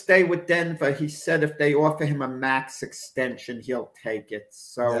wants to stay with Denver. He said if they offer him a max extension, he'll take it.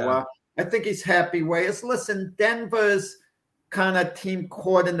 So I think he's happy. Listen, Denver's kind of team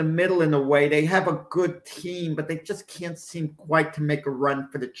caught in the middle in a way. They have a good team, but they just can't seem quite to make a run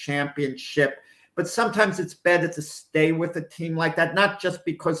for the championship. But sometimes it's better to stay with a team like that, not just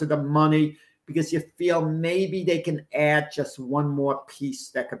because of the money, because you feel maybe they can add just one more piece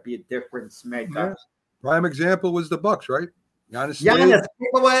that could be a difference maker. Yeah. Prime example was the Bucks, right? Giannis,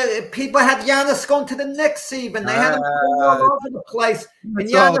 people had Giannis going to the Knicks even. They had him all over the place. And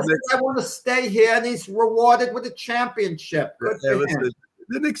Giannis said, I want to stay here, and he's rewarded with a championship. Good for him.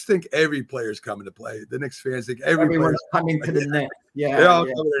 The Knicks think every player's coming to play. The Knicks fans think everyone's coming to the Knicks. Yeah, they all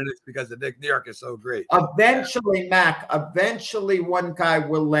come to the Knicks because the New York is so great. Eventually, Mac. Eventually, one guy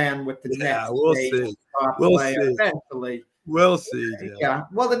will land with the Knicks. Yeah, we'll see. Eventually, we'll see. Yeah.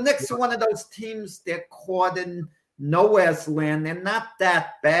 Well, the Knicks are one of those teams. They're caught in nowhere's land. They're not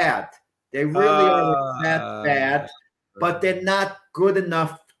that bad. They really are that bad, but they're not good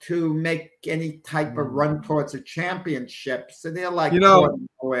enough to make any type of run towards a championship. So they're like,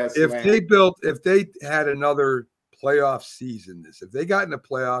 if they had another playoff season, if they got in the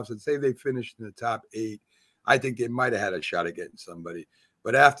playoffs and say they finished in the top 8, I think they might have had a shot at getting somebody.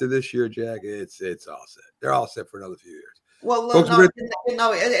 But after this year, Jack, it's all set. They're all set for another few years. Well,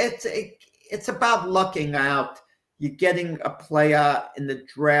 it's about lucking out. You're getting a player in the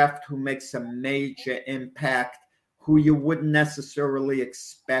draft who makes a major impact, who you wouldn't necessarily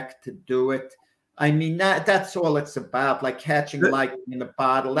expect to do it. I mean, that's all it's about, like catching lightning in the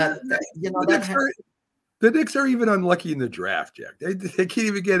bottle. The Knicks are even unlucky in the draft, Jack. They can't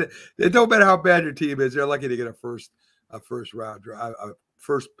even get it. It don't matter how bad your team is. They're lucky to get a first round a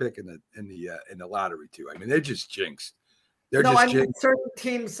first pick in the lottery too. I mean, they're just jinxed. Certain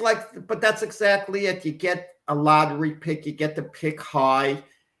teams but that's exactly it. You get a lottery pick, you get the pick high,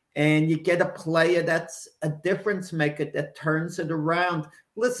 and you get a player that's a difference maker that turns it around.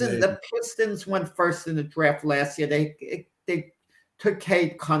 Listen, the Pistons went first in the draft last year. They took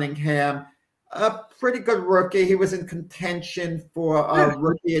Cade Cunningham, a pretty good rookie. He was in contention for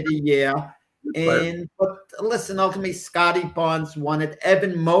Rookie of the Year. But listen, ultimately, Scotty Barnes won it.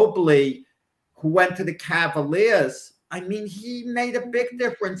 Evan Mobley, who went to the Cavaliers, I mean, he made a big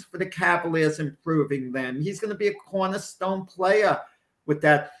difference for the Cavaliers, improving them. He's going to be a cornerstone player with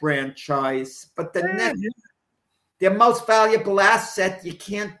that franchise. But the Knicks, their most valuable asset,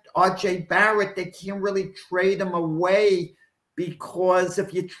 RJ Barrett, they can't really trade him away, because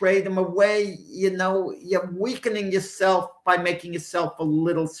if you trade him away, you're weakening yourself by making yourself a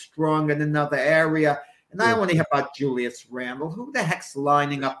little strong in another area. And I want to hear about Julius Randle. Who the heck's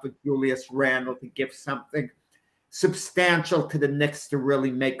lining up with Julius Randle to give something substantial to the Knicks to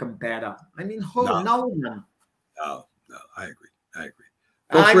really make them better? I mean, no one. No, I agree.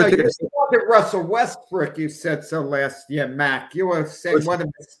 I know you wanted Russell Westbrook. You said so last year, Mac. You were saying what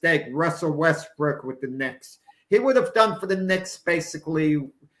a mistake, Russell Westbrook with the Knicks. He would have done for the Knicks basically.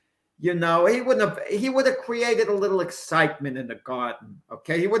 He would have created a little excitement in the Garden.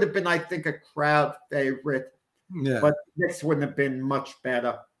 Okay, he would have been, I think, a crowd favorite. Yeah, but the Knicks wouldn't have been much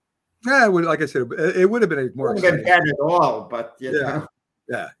better. Yeah, like I said, it would have been more exciting. Bad at all, but yeah.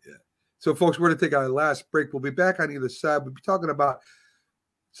 So, folks, we're going to take our last break. We'll be back on the other side. We'll be talking about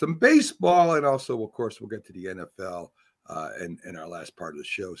some baseball, and also, of course, we'll get to the NFL in our last part of the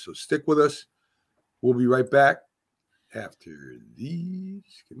show. So stick with us. We'll be right back after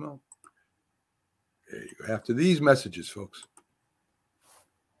these. Come on. There you go. After these messages, folks.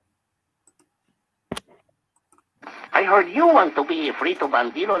 I heard you want to be a frito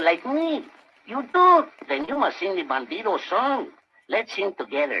bandido like me. You do? Then you must sing the bandido song. Let's sing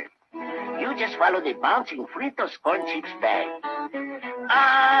together. You just follow the bouncing Fritos corn chips bag.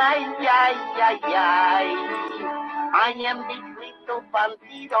 Ay, ay, ay, ay. I am the frito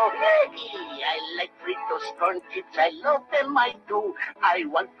bandido. Hey, I like Fritos corn chips. I love them, I do. I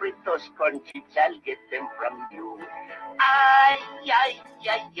want Fritos corn chips. I'll get them from you. Ay, ay,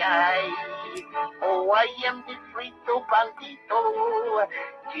 ay, ay. Oh, I am the frito bandito.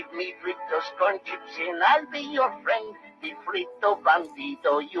 Give me Fritos corn chips and I'll be your friend. The frito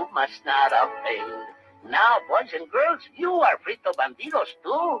bandito, you must not offend. Now, boys and girls, you are frito banditos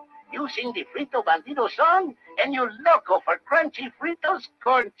too. You sing the frito bandido song and you loco for crunchy Fritos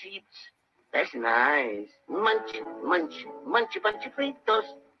corn chips. That's nice. Munch, munch, munchy, munchy Fritos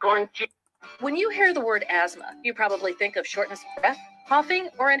corn chips. When you hear the word asthma, you probably think of shortness of breath, coughing,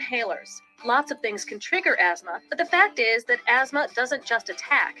 or inhalers. Lots of things can trigger asthma, but the fact is that asthma doesn't just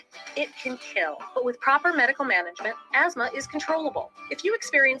attack, it can kill. But with proper medical management, asthma is controllable. If you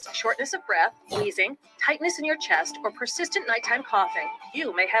experience shortness of breath, wheezing, tightness in your chest, or persistent nighttime coughing,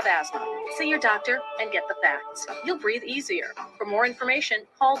 you may have asthma. See your doctor and get the facts. You'll breathe easier. For more information,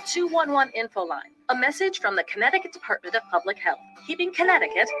 call 211 Info Line. A message from the Connecticut Department of Public Health, keeping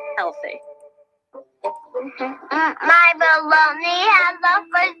Connecticut healthy. My baloney has a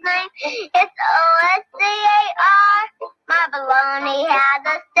first name, it's O-S-C-A-R. My baloney has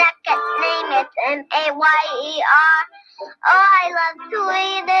a second name, it's M-A-Y-E-R. Oh, I love to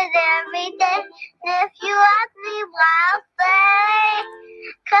eat it every day. And if you ask me why, I'll say,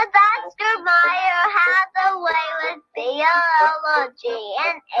 'cause Oscar Mayer has a way with B-O-L-O-G-N-A.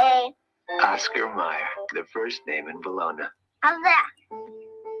 Oscar Mayer, the first name in Bologna. How's that?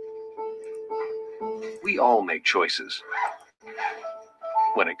 We all make choices.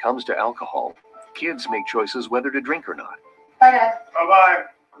 When it comes to alcohol, kids make choices whether to drink or not. Bye, Dad. Bye-bye.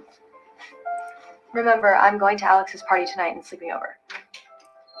 Remember, I'm going to Alex's party tonight and sleeping over.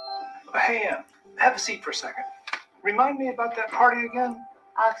 Hey, have a seat for a second. Remind me about that party again?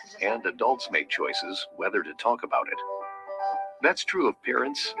 Alex is just... And adults make choices whether to talk about it. That's true of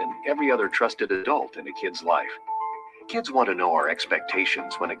parents and every other trusted adult in a kid's life. Kids want to know our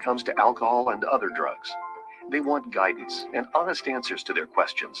expectations when it comes to alcohol and other drugs. They want guidance and honest answers to their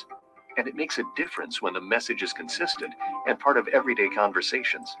questions. And it makes a difference when the message is consistent and part of everyday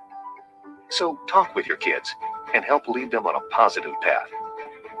conversations. So talk with your kids and help lead them on a positive path.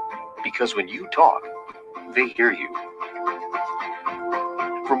 Because when you talk, they hear you.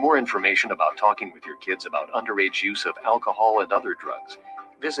 For more information about talking with your kids about underage use of alcohol and other drugs,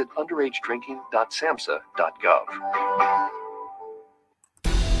 visit underagedrinking.samhsa.gov.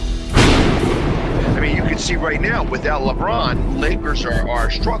 I mean, you can see right now, without LeBron, Lakers are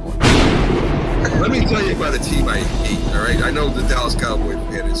struggling. Let me tell you about a team I hate, all right? I know the Dallas Cowboys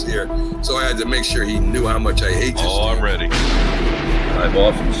fan is here, so I had to make sure he knew how much I hate this team. I'm ready. I've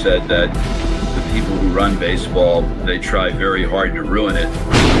often said that the people who run baseball, they try very hard to ruin it.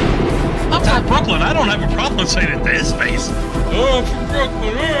 I'm from Brooklyn. I don't have a problem saying it to his face. Oh, I'm from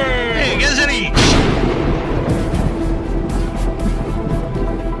Brooklyn. Hey, get us any.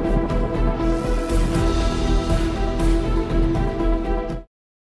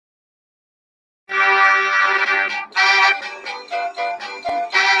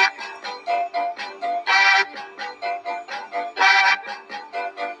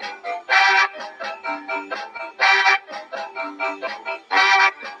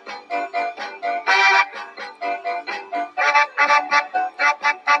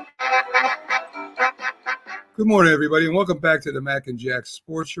 Good morning, everybody, and welcome back to the Mac and Jack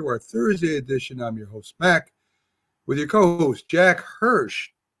Sports Show, our Thursday edition. I'm your host, Mac, with your co-host, Jack Hirsch,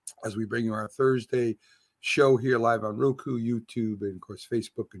 as we bring you our Thursday show here live on Roku, YouTube, and, of course,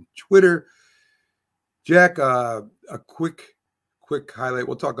 Facebook and Twitter. Jack, a quick highlight.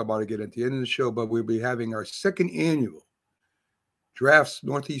 We'll talk about it again at the end of the show, but we'll be having our second annual Drafts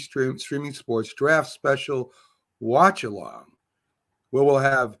Northeast Streaming Sports Draft Special Watch-Along, where we'll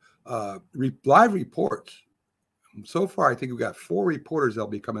have live reports. So far, I think we've got 4 reporters that'll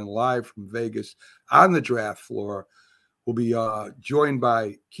be coming live from Vegas on the draft floor. We'll be joined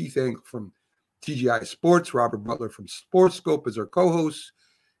by Keith Engel from TGI Sports, Robert Butler from SportsScope as our co-hosts,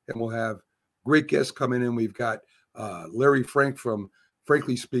 and we'll have great guests coming in. We've got Larry Frank from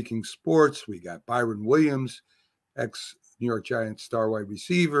Frankly Speaking Sports. We got Byron Williams, ex-New York Giants star wide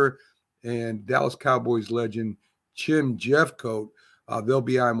receiver, and Dallas Cowboys legend Jim Jeffcoat. They'll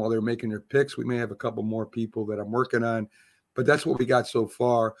be on while they're making their picks. We may have a couple more people that I'm working on, but that's what we got so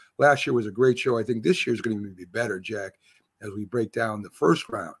far. Last year was a great show. I think this year is going to be better, Jack, as we break down the first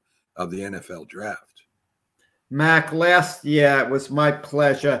round of the NFL draft. Mac, last year it was my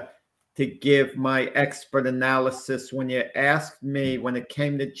pleasure to give my expert analysis when you asked me when it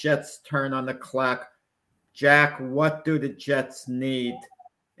came to Jets' turn on the clock, Jack, what do the Jets need?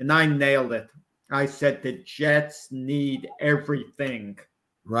 And I nailed it. I said the Jets need everything.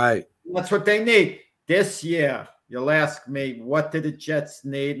 Right. That's what they need. This year, you'll ask me, what do the Jets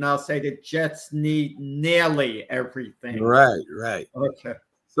need? And I'll say the Jets need nearly everything. Right. Okay.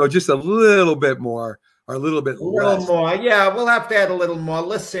 So just a little bit more or a little bit less. A little more. Yeah, we'll have to add a little more.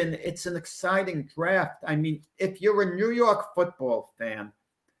 Listen, it's an exciting draft. I mean, if you're a New York football fan,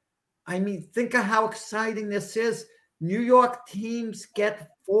 I mean, think of how exciting this is. New York teams get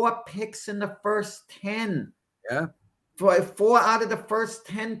 4 picks in the first 10. Yeah. 4 out of the first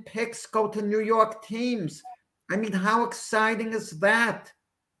 10 picks go to New York teams. I mean, how exciting is that?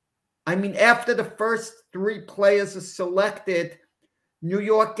 I mean, after the first 3 players are selected, New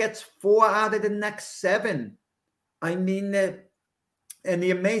York gets 4 out of the next 7. I mean, and the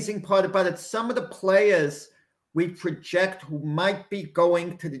amazing part about it, some of the players we project who might be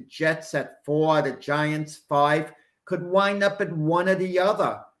going to the Jets at 4, the Giants 5, could wind up at one or the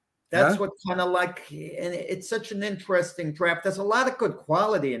other. That's what kind of like, and it's such an interesting draft. There's a lot of good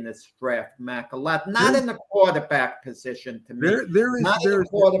quality in this draft, Mac. A lot, not in the quarterback position to me. There is not in the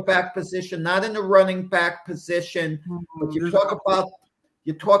quarterback position, not in the running back position. But you talk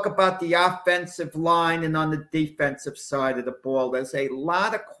about the offensive line and on the defensive side of the ball. There's a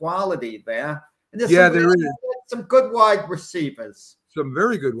lot of quality there. And there's some good wide receivers. Some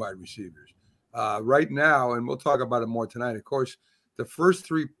very good wide receivers. Right now, and we'll talk about it more tonight, of course, the first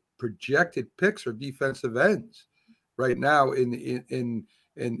 3 projected picks are defensive ends right now in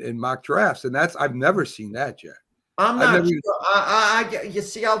mock drafts. And I've never seen that, Jack. I'm not sure. You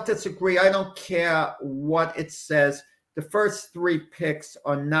see, I'll disagree. I don't care what it says. The first 3 picks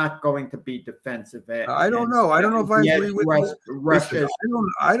are not going to be defensive ends. I don't know. I don't know if I agree with you.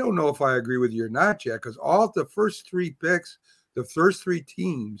 I don't know if I agree with you or not, Jack, because all the first 3 picks, the first 3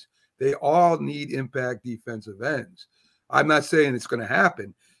 teams, they all need impact defensive ends. I'm not saying it's going to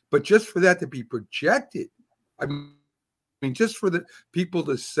happen, but just for that to be projected, I mean, just for the people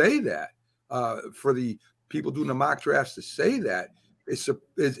to say that, for the people doing the mock drafts to say that, is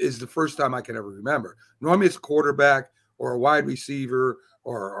the first time I can ever remember. Normally it's quarterback or a wide receiver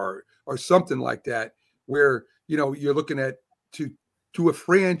or something like that, where, you know, you're looking at to a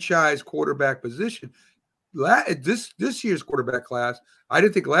franchise quarterback position. this year's quarterback class, I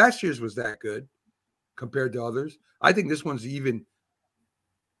didn't think last year's was that good compared to others. I think this one's even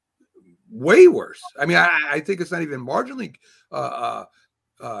way worse. I mean, I think it's not even marginally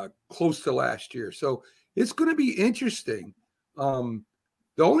close to last year. So it's going to be interesting. The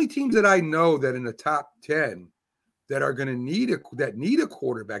only teams that I know that in the top 10 that are going to need a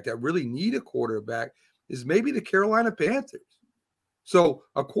quarterback, that really need a quarterback, is maybe the Carolina Panthers. So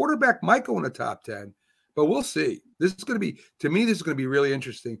a quarterback might go in the top 10, but we'll see. This is going to be really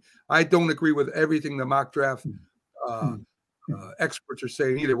interesting. I don't agree with everything the mock draft experts are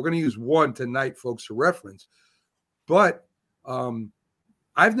saying either. We're going to use one tonight, folks, for reference. But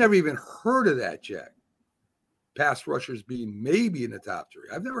I've never even heard of that, Jack. Pass rushers being maybe in the top 3.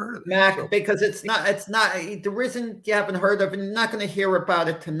 I've never heard of that. Mac, because it's not the reason you haven't heard of it, you're not going to hear about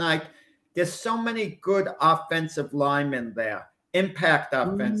it tonight. There's so many good offensive linemen there, impact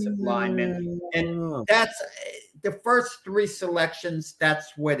offensive linemen. And that's the first 3 selections.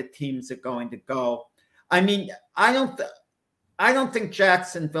 That's where the teams are going to go. I mean, I don't think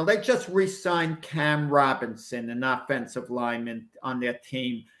Jacksonville, they just re-signed Cam Robinson, an offensive lineman on their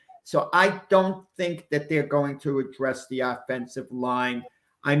team. So I don't think that they're going to address the offensive line.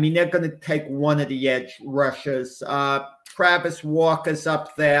 I mean, they're going to take one of the edge rushers. Travis Walker's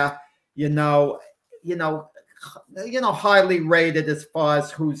up there, highly rated as far as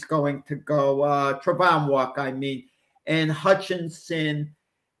who's going to go. Trevon Walker, I mean, and Hutchinson.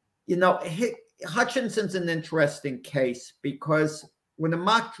 Hutchinson's an interesting case because when the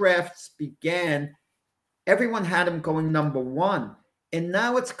mock drafts began, everyone had him going number 1. And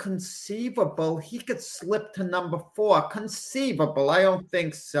now it's conceivable he could slip to number 4. Conceivable. I don't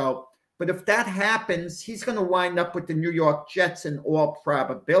think so. But if that happens, he's going to wind up with the New York Jets in all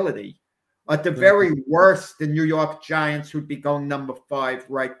probability. At the very worst, the New York Giants would be going number 5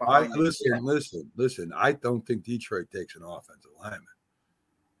 right behind him. Listen. I don't think Detroit takes an offensive lineman.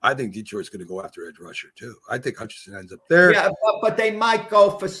 I think Detroit's going to go after edge rusher too. I think Hutchinson ends up there. Yeah, but they might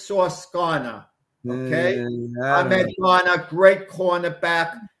go for Sauce Gardner. Okay, Ahmed Gardner, great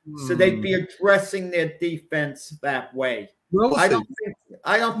cornerback. So they'd be addressing their defense that way. I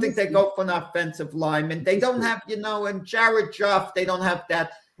don't think they go for an offensive lineman. They don't have, and Jared Goff, they don't have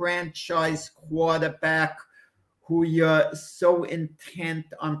that franchise quarterback who you're so intent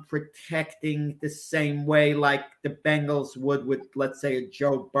on protecting the same way like the Bengals would with, let's say, a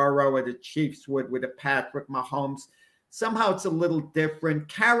Joe Burrow, or the Chiefs would with a Patrick Mahomes. Somehow it's a little different.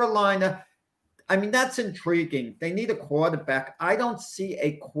 Carolina, I mean, that's intriguing. They need a quarterback. I don't see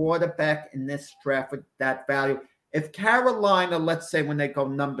a quarterback in this draft with that value. If Carolina, let's say when they go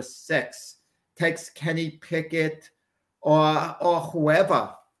number 6, takes Kenny Pickett or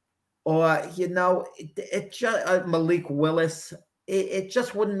whoever, or, it just Malik Willis, it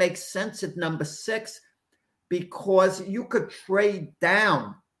just wouldn't make sense at number 6 because you could trade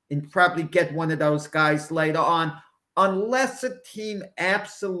down and probably get one of those guys later on unless a team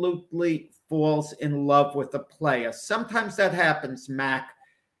absolutely falls in love with a player. Sometimes that happens, Mac.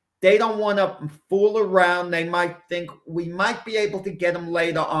 They don't want to fool around. They might think we might be able to get them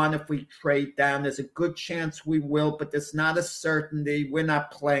later on if we trade down. There's a good chance we will, but there's not a certainty. We're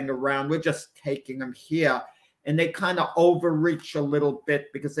not playing around. We're just taking them here. And they kind of overreach a little bit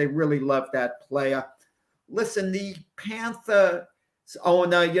because they really love that player. Listen, the Panther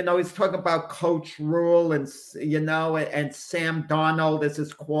owner, he's talking about Coach Rule and Sam Darnold as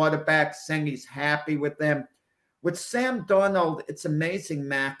his quarterback, saying he's happy with them. With Sam Darnold, it's amazing,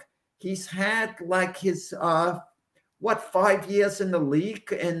 Mac. He's had like his 5 years in the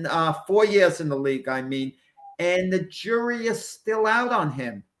league, and 4 years in the league, I mean, and the jury is still out on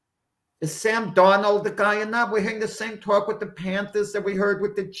him. Is Sam Darnold the guy or not? We're hearing the same talk with the Panthers that we heard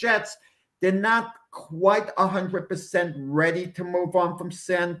with the Jets. They're not quite 100% ready to move on from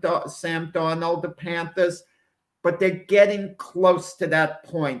Sam Darnold, the Panthers, but they're getting close to that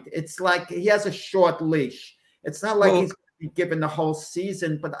point. It's like he has a short leash. It's not like he's going to be given the whole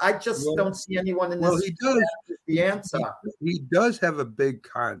season, but I just don't see anyone in this. He does. The answer. He does have a big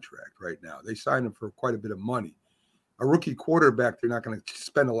contract right now. They signed him for quite a bit of money. A rookie quarterback, they're not going to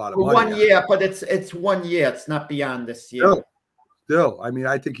spend a lot of money. 1 year, but it's 1 year. It's not beyond this year. Still, I mean,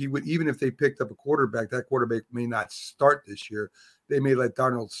 I think he would, even if they picked up a quarterback, that quarterback may not start this year. They may let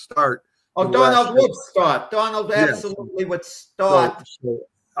Darnold start. Oh, Darnold would start. Darnold absolutely would start. So,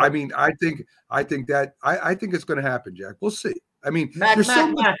 I mean, I think it's going to happen, Jack. We'll see. I mean, Mac,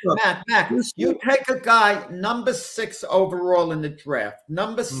 you take a guy number 6 overall in the draft.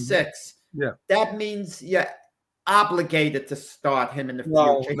 Number 6. Yeah. That means obligated to start him in the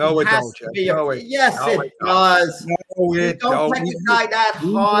future. No, He it has don't, to Jack. be No, yes, it don't. does. No, You it don't don't. take a guy that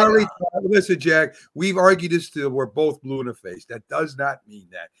We've hard. already listen, Jack. We've argued this till we're both blue in the face. That does not mean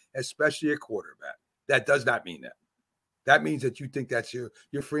that, especially a quarterback. That does not mean that. That means that you think that's your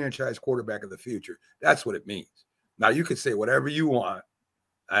franchise quarterback of the future. That's what it means. Now you can say whatever you want.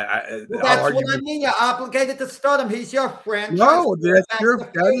 Well, that's what I mean. You're obligated to start him. He's your franchise. No, that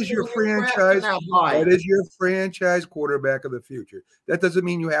is your franchise. That is your franchise quarterback of the future. That doesn't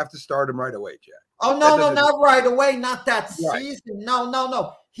mean you have to start him right away, Jack. Oh no, not right away, not that season.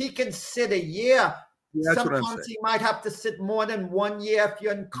 No. He can sit a year. Yeah, sometimes he might have to sit more than 1 year if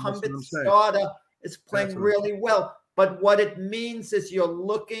your incumbent starter is playing really well. But what it means is you're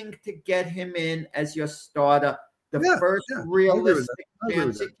looking to get him in as your starter. The first realistic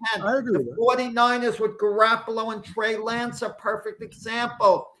chance you can. The 49ers with Garoppolo and Trey Lance are a perfect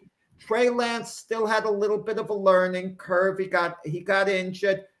example. Trey Lance still had a little bit of a learning curve. He got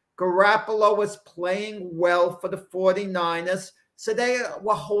injured. Garoppolo was playing well for the 49ers, so they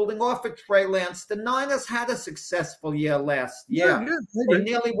were holding off at Trey Lance. The Niners had a successful year last year. They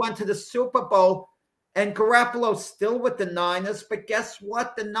nearly went to the Super Bowl. And Garoppolo's still with the Niners, but guess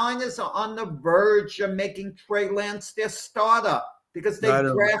what? The Niners are on the verge of making Trey Lance their starter because they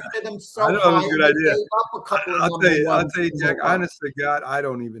drafted him so high. That's a good idea. Gave up a couple of I'll tell you, Jack. Honest to God, I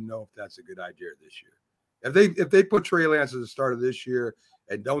don't even know if that's a good idea this year. If they put Trey Lance as a starter this year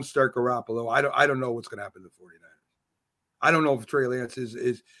and don't start Garoppolo, I don't know what's going to happen to the 49ers. I don't know if Trey Lance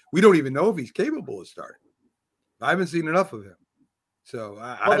is. We don't even know if he's capable of starting. I haven't seen enough of him. So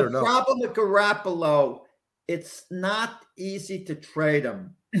I don't know. The problem with Garoppolo, it's not easy to trade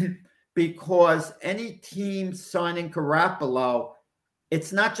him because any team signing Garoppolo,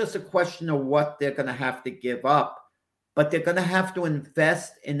 it's not just a question of what they're going to have to give up, but they're going to have to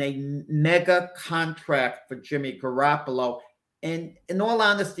invest in a mega contract for Jimmy Garoppolo. And in all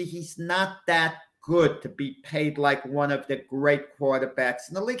honesty, he's not that good to be paid like one of the great quarterbacks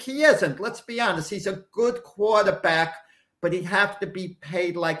in the league. He isn't. Let's be honest. He's a good quarterback, but he'd have to be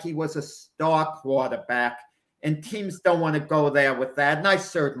paid like he was a star quarterback. And teams don't want to go there with that. And I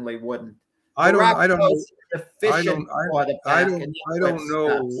certainly wouldn't. I don't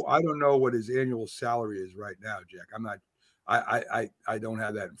know what his annual salary is right now, Jack. I don't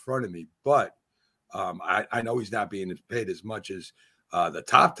have that in front of me, but I know he's not being paid as much as the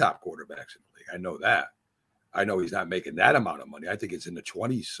top quarterbacks in the league. I know that. I know he's not making that amount of money. I think it's in the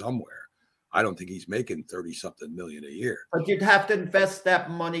 20s somewhere. I don't think he's making 30-something million a year. But you'd have to invest that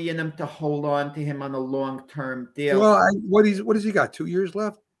money in him to hold on to him on a long-term deal. Well, what has he got? 2 years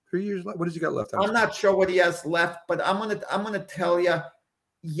left? 3 years left? What has he got left? I'm not sure what he has left, but I'm gonna tell you,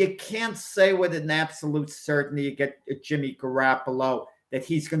 you can't say with an absolute certainty you get Jimmy Garoppolo that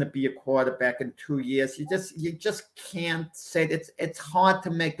he's going to be a quarterback in 2 years. You just can't say it. It's hard to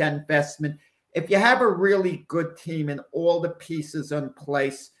make that investment. If you have a really good team and all the pieces in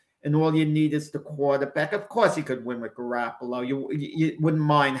place, and all you need is the quarterback. Of course, he could win with Garoppolo. You wouldn't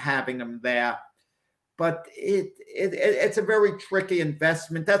mind having him there. But it's a very tricky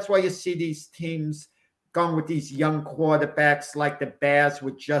investment. That's why you see these teams going with these young quarterbacks like the Bears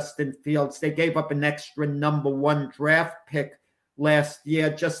with Justin Fields. They gave up an extra number 1 draft pick last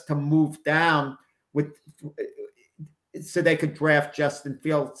year just to move down so they could draft Justin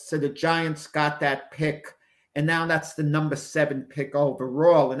Fields. So the Giants got that pick. And now that's the number 7 pick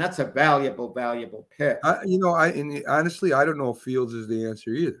overall, and that's a valuable pick. Honestly, I don't know if Fields is the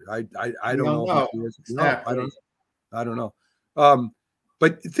answer either. I don't know. Exactly. No, I don't know.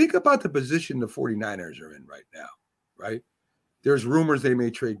 But think about the position the 49ers are in right now, right? There's rumors they may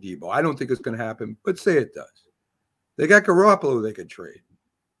trade Debo. I don't think it's going to happen, but say it does. They got Garoppolo they could trade.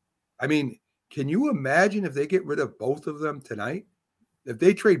 I mean, can you imagine if they get rid of both of them tonight? If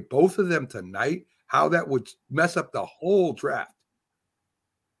they trade both of them tonight, how that would mess up the whole draft.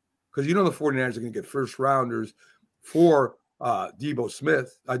 Because the 49ers are going to get first rounders for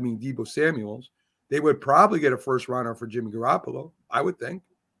Debo Samuels. They would probably get a first rounder for Jimmy Garoppolo, I would think,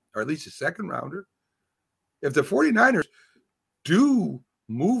 or at least a second rounder. If the 49ers do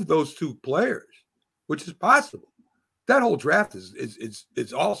move those 2 players, which is possible, that whole draft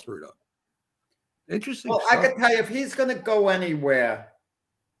is all screwed up. Interesting. Well, I can tell you, if he's going to go anywhere,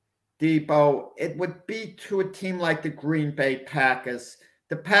 Debo, it would be to a team like the Green Bay Packers.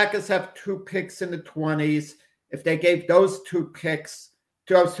 The Packers have 2 picks in the 20s. If they gave those 2 picks,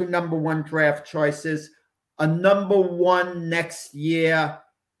 those 2 number 1 draft choices, a number 1 next year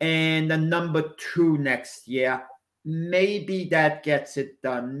and a number 2 next year, maybe that gets it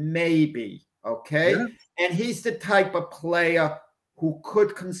done. Maybe. Okay. Yeah. And he's the type of player who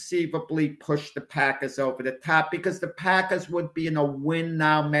could conceivably push the Packers over the top, because the Packers would be in a win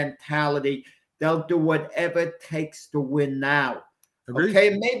now mentality. They'll do whatever it takes to win now. Agreed.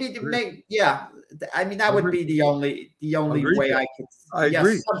 Okay, maybe, yeah. I mean, that would be the only Agreed, way Jack. I could. I yeah,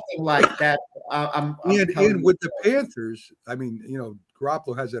 agree. something like that. I'm And telling with you. the Panthers, I mean,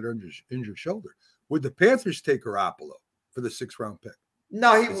 Garoppolo has that injured shoulder. Would the Panthers take Garoppolo for the 6th round pick?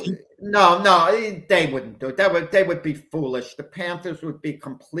 No, they wouldn't do it. They would be foolish. The Panthers would be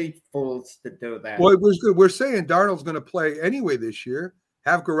complete fools to do that. Well, it was good. We're saying Darnold's going to play anyway this year.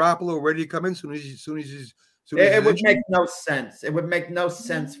 Have Garoppolo ready to come in soon as he's. It would make no sense. It would make no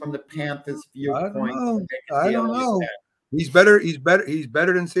sense from the Panthers' viewpoint. I don't know. He's better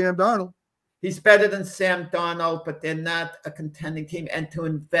than Sam Darnold. He's better than Sam Darnold, but they're not a contending team. And to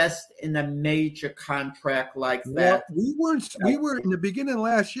invest in a major contract like that. We were in the beginning of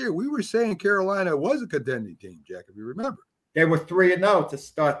last year, we were saying Carolina was a contending team, Jack, if you remember. They were 3-0 to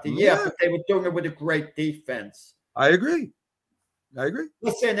start the year, but they were doing it with a great defense. I agree.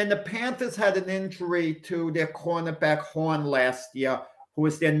 Listen, and the Panthers had an injury to their cornerback Horn last year, who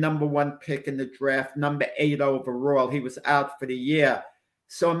was their number 1 pick in the draft, number 8 overall. He was out for the year.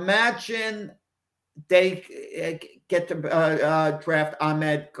 So imagine they get to draft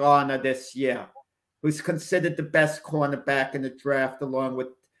Ahmed Garner this year, who's considered the best cornerback in the draft along with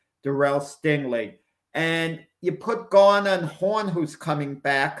Darrell Stingley. And you put Garner and Horn, who's coming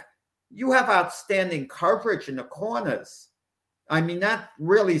back, you have outstanding coverage in the corners. I mean, that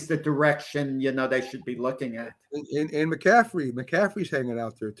really is the direction, they should be looking at. And McCaffrey's hanging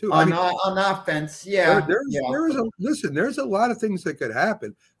out there too. On offense, yeah. There's a lot of things that could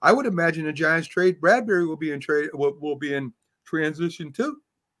happen. I would imagine the Giants trade Bradbury will be in transition too.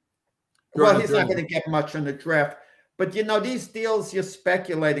 Well, he's not going to get much in the draft. But, these deals you're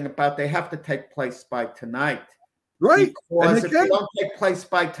speculating about, they have to take place by tonight. Right. Because if they don't take place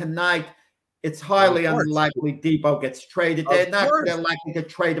by tonight, it's highly unlikely Debo gets traded. They're likely to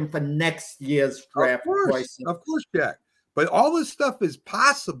trade him for next year's draft. Of course, Jack. But all this stuff is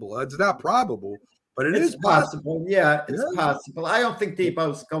possible. It's not probable, but it's possible. Yeah, it's possible. I don't think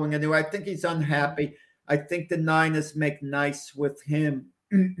Debo's going anywhere. I think he's unhappy. I think the Niners make nice with him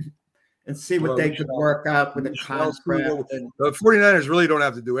and see what they could work out with a contract. The 49ers really don't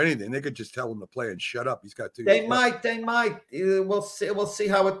have to do anything. They could just tell him to play and shut up. He's got 2 years. They might. We'll see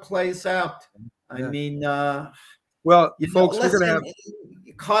how it plays out. I mean, folks, we're going to have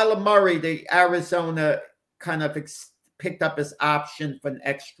Kyler Murray, the Arizona kind of picked up his option for an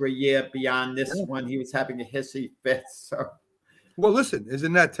extra year beyond this one. He was having a hissy fit. So, well, listen,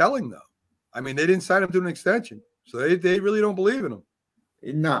 isn't that telling though? I mean, they didn't sign him to an extension, so they really don't believe in him.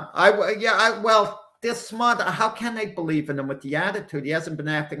 No, well, they're smart. How can they believe in him with the attitude? He hasn't been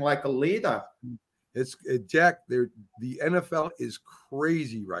acting like a leader. Jack, the NFL is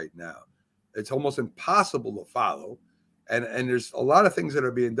crazy right now. It's almost impossible to follow. And there's a lot of things that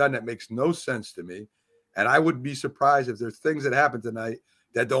are being done that makes no sense to me. And I would be surprised if there's things that happen tonight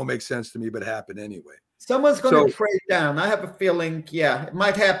that don't make sense to me, but happen anyway. Someone's going to trade down. I have a feeling, it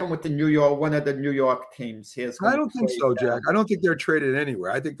might happen with one of the New York teams here. I don't think so, Jack. I don't think they're traded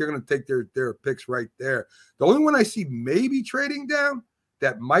anywhere. I think they're going to take their picks right there. The only one I see maybe trading down,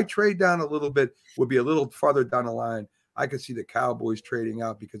 that might trade down a little bit, would be a little farther down the line. I could see the Cowboys trading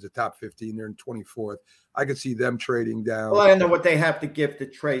out because the top 15, they're in 24th. I could see them trading down. Well, I don't know what they have to give to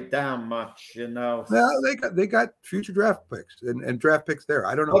trade down much, No, they got future draft picks and draft picks there.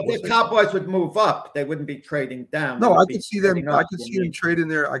 I don't know. Well, the Cowboys would move up. They wouldn't be trading down. No, I could see them. I could see them trading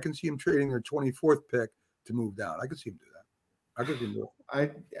their. I can see them trading their 24th pick to move down. I could see them do that. I could see them do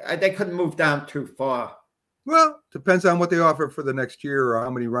it. They couldn't move down too far. Well, depends on what they offer for the next year or how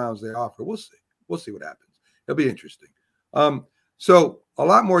many rounds they offer. We'll see. We'll see what happens. It'll be interesting. So a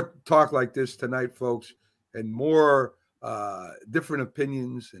lot more talk like this tonight, folks, and more different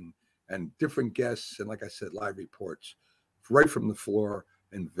opinions and different guests. And like I said, live reports right from the floor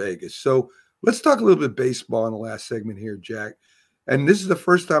in Vegas. So let's talk a little bit baseball in the last segment here, Jack. And this is the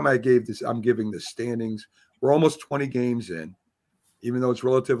first time I'm giving the standings. We're almost 20 games in. Even though it's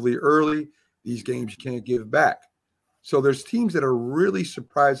relatively early, these games you can't give back. So there's teams that are really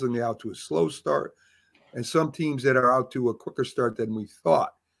surprisingly out to a slow start, and some teams that are out to a quicker start than we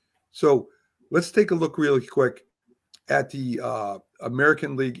thought. So let's take a look really quick at the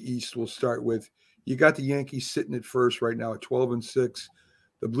American League East. We'll start with, you got the Yankees sitting at first right now at 12-6,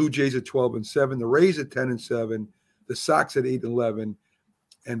 the Blue Jays at 12-7, the Rays at 10-7, the Sox at 8-11,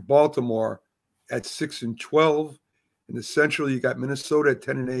 and Baltimore at 6-12. In the Central, you got Minnesota at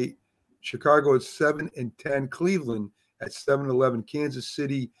 10-8, Chicago at 7-10, Cleveland at 7-11, Kansas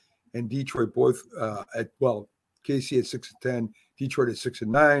City and Detroit both KC at 6-10, Detroit at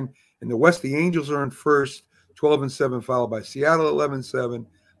 6-9. In the West, the Angels are in first, 12-7, followed by Seattle at 11-7,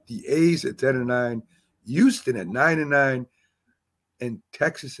 the A's at 10-9, Houston at 9-9, and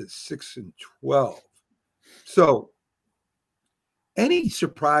Texas at 6-12. So, any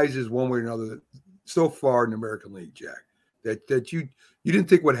surprises one way or another so far in the American League, Jack, that you didn't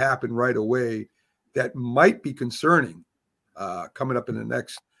think would happen right away that might be concerning coming up in the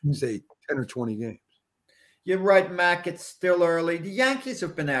next, say, 10 or 20 games? You're right, Mac. It's still early. The Yankees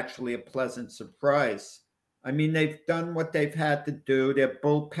have been actually a pleasant surprise. I mean, they've done what they've had to do. Their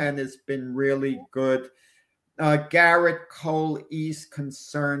bullpen has been really good. Garrett Cole eased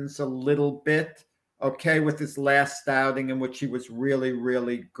concerns a little bit, okay, with his last outing in which he was really,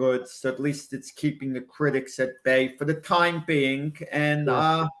 really good. So at least it's keeping the critics at bay for the time being. And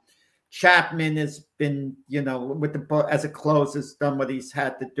Chapman has been, with the as a closer, has done what he's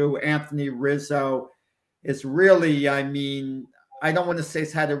had to do. Anthony Rizzo is really, I mean, I don't want to say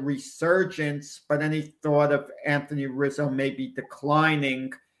he's had a resurgence, but any thought of Anthony Rizzo maybe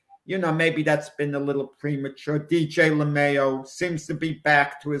declining, maybe that's been a little premature. DJ LeMayo seems to be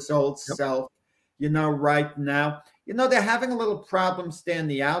back to his old self, right now. They're having a little problem staying in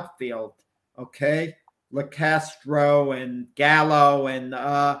the outfield, okay? LeCastro and Gallo, and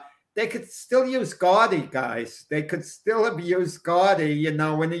they could still use Gaudy, guys. They could still have used Gaudy, in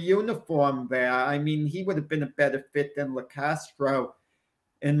a uniform there. I mean, he would have been a better fit than LeCastro,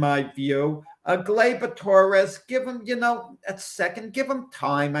 in my view. Gleyber Torres, give him, at second, give him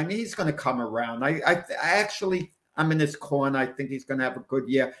time. I mean, he's going to come around. I'm in his corner. I think he's going to have a good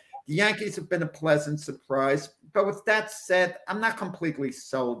year. The Yankees have been a pleasant surprise. But with that said, I'm not completely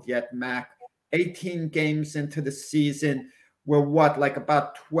sold yet, Mac. 18 games into the season. We're like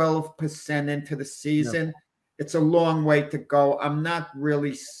about 12% into the season. Yep. It's a long way to go. I'm not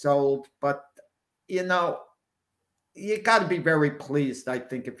really sold, but, you got to be very pleased, I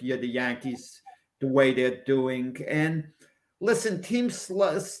think, if you're the Yankees, the way they're doing. And listen, teams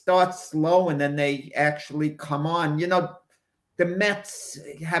start slow and then they actually come on. The Mets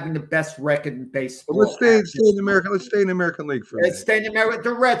having the best record in baseball. Well, let's stay in American. Let's stay in the American League for a minute. Stay in America.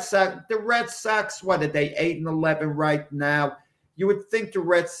 The Red Sox. What are they? 8-11 right now. You would think the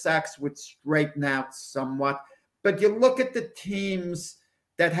Red Sox would straighten out somewhat, but you look at the teams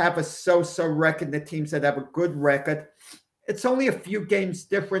that have a so-so record, the teams that have a good record. It's only a few games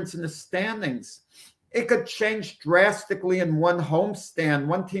difference in the standings. It could change drastically in one homestand.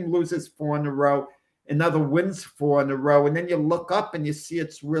 One team loses 4 in a row. Another wins 4 in a row, and then you look up and you see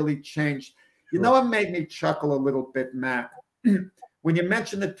it's really changed. You know what made me chuckle a little bit, Mac? When you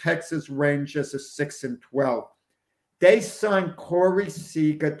mentioned the Texas Rangers are 6-12, they signed Corey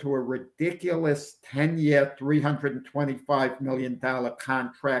Seager to a ridiculous 10-year, $325 million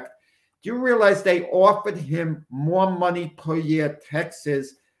contract. Do you realize they offered him more money per year,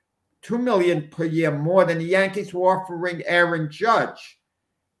 Texas, $2 million per year more than the Yankees were offering Aaron Judge?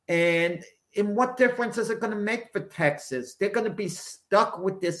 And in what difference is it going to make for Texas? They're going to be stuck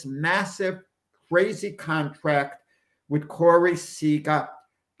with this massive, crazy contract with Corey Seager.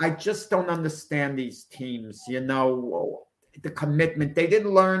 I just don't understand these teams, the commitment. They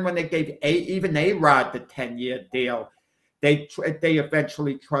didn't learn when they gave even A-Rod the 10-year deal. They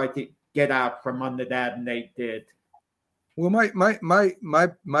eventually tried to get out from under that, and they did. Well,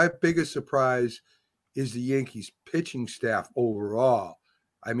 my biggest surprise is the Yankees pitching staff overall.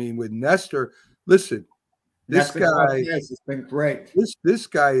 I mean, with Nestor, listen, this guy has been great. This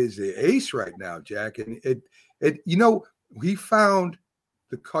guy is the ace right now, Jack. And he found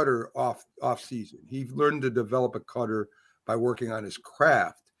the cutter off season. He learned to develop a cutter by working on his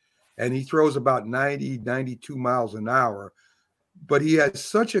craft. And he throws about 90, 92 miles an hour. But he has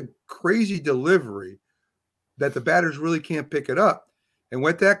such a crazy delivery that the batters really can't pick it up. And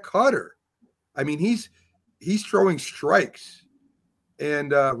with that cutter, I mean, he's throwing strikes.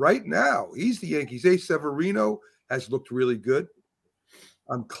 And right now, he's the Yankees. Severino has looked really good.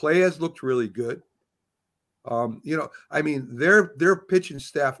 Clay has looked really good. I mean, their pitching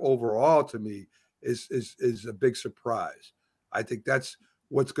staff overall to me is a big surprise. I think that's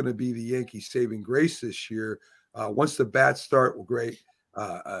what's going to be the Yankees' saving grace this year. Once the bats start, well, great.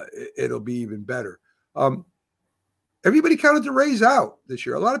 It'll be even better. Everybody counted the Rays out this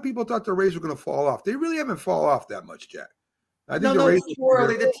year. A lot of people thought the Rays were going to fall off. They really haven't fallen off that much, Jack. I think it's too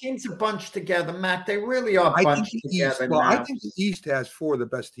early. The teams are bunched together, Matt. They really are bunched together now. I think the East has 4 of the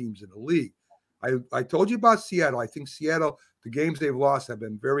best teams in the league. I told you about Seattle. I think Seattle, the games they've lost have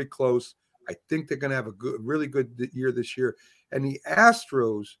been very close. I think they're going to have a really good year this year. And the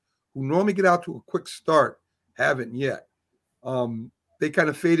Astros, who normally get out to a quick start, haven't yet. They kind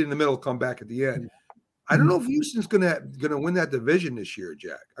of fade in the middle, come back at the end. I don't know if Houston's gonna win that division this year,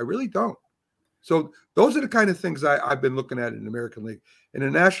 Jack. I really don't. So those are the kind of things I've been looking at in the American League. In the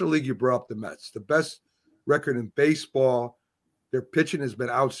National League, you brought up the Mets, the best record in baseball. Their pitching has been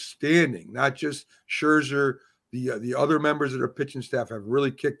outstanding. Not just Scherzer, the other members of their pitching staff have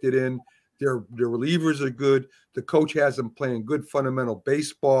really kicked it in. Their relievers are good. The coach has them playing good fundamental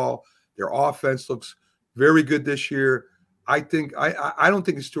baseball. Their offense looks very good this year. I think I don't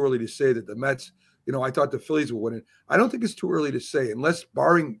think it's too early to say that the Mets. I thought the Phillies would win it. I don't think it's too early to say, unless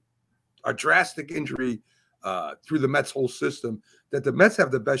barring a drastic injury through the Mets' whole system, that the Mets have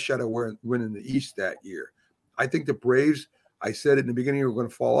the best shot at winning the East that year. I think the Braves, I said it in the beginning, are going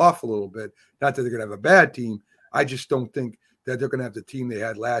to fall off a little bit. Not that they're going to have a bad team. I just don't think that they're going to have the team they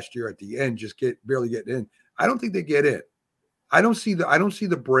had last year at the end, just barely getting in. I don't think they get in. I don't see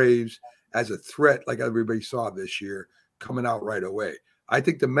the Braves as a threat like everybody saw this year coming out right away. I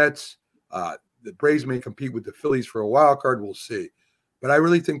think the Mets, the Braves may compete with the Phillies for a wild card. We'll see. But I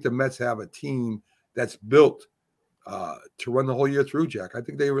really think the Mets have a team that's built to run the whole year through, Jack. I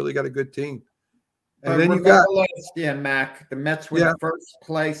think they really got a good team. And then you got last year, Mac. The Mets were in first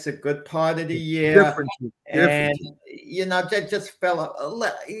place a good part of the year, different and they just fell.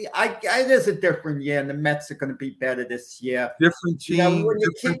 It is a different year, and the Mets are going to be better this year. Different team, when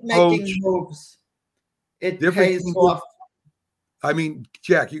you different keep coach, making moves, it pays off. I mean,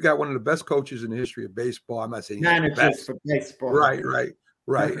 Jack, you got one of the best coaches in the history of baseball. I'm not saying managers for baseball,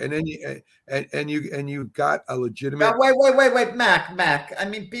 right. And then you got a legitimate. Wait, Mac. I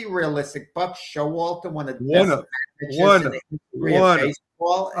mean, be realistic. Buck Showalter, one of the best managers in the history of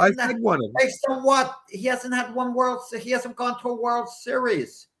baseball. I said one of them. Based on what? He hasn't had one World. He hasn't gone to a World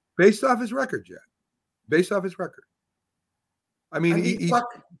Series. Based off his record, Jack. Based off his record. I mean, he's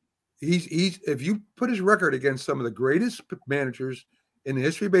if you put his record against some of the greatest managers in the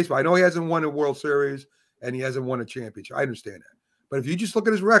history of baseball. I know he hasn't won a World Series and he hasn't won a championship. I understand that. But if you just look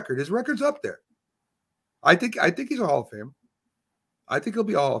at his record's up there. I think he's a Hall of Famer. I think he'll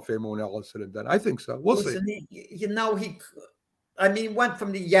be a Hall of Famer when all is said and done. I think so. We'll see. He went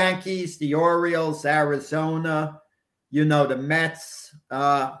from the Yankees, the Orioles, Arizona, the Mets.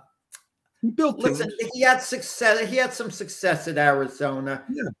 He built teams. Listen, he had success. He had some success at Arizona.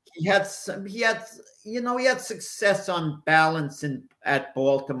 Yeah. He had success on balance at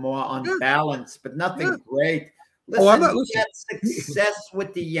Baltimore on balance, but nothing great. Listen, he had success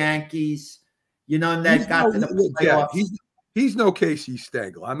with the Yankees, and that got to the playoffs. He's no Casey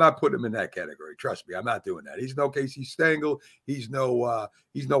Stengel. I'm not putting him in that category. Trust me, I'm not doing that. He's no Casey Stengel. He's no. I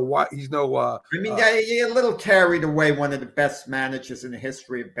mean, you're a little carried away. One of the best managers in the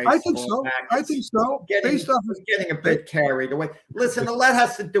history of baseball. I think so. Getting a bit carried away. Listen, a lot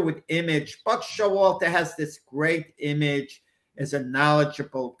has to do with image. Buck Showalter has this great image as a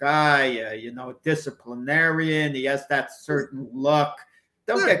knowledgeable guy. Disciplinarian. He has that certain look.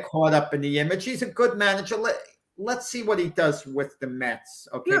 Don't get caught up in the image. He's a good manager. Let's see what he does with the Mets,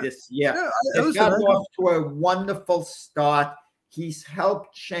 this year. They've got off to a wonderful start. He's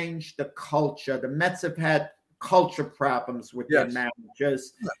helped change the culture. The Mets have had culture problems with their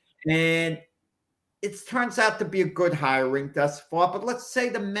managers. And it turns out to be a good hiring thus far. But let's say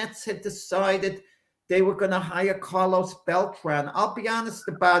the Mets had decided they were going to hire Carlos Beltran. I'll be honest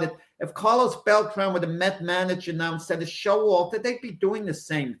about it. If Carlos Beltran were the Met manager now instead of Showalter, they'd be doing the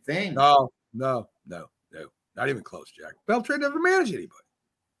same thing. No. Not even close, Jack. Beltran never managed anybody.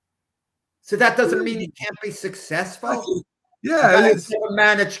 So that doesn't mean he can't be successful? Yeah. Guys never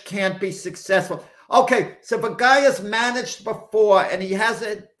managed can't be successful. Okay, so if a guy has managed before and he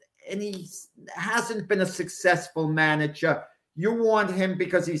hasn't been a successful manager, you want him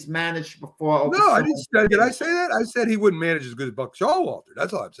because he's managed before. No, I didn't. Did I say that? I said he wouldn't manage as good as Buck Showalter.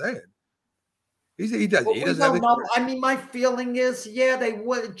 That's all I'm saying. He doesn't have no. I mean, my feeling is, they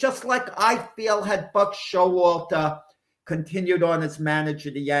would. Just like I feel had Buck Showalter continued on as manager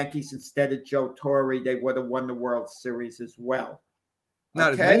of the Yankees instead of Joe Torre, they would have won the World Series as well.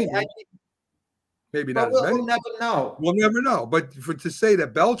 Not as many. Maybe not as many. We'll never know. We'll never know. But to say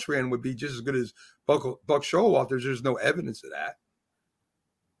that Beltran would be just as good as Buck Showalter, there's no evidence of that.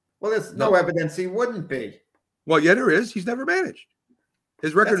 Well, there's no evidence he wouldn't be. Well, yeah, there is. He's never managed.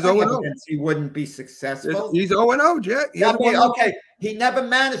 His record is 0-0. He wouldn't be successful. He's 0-0, Jack. Okay, he never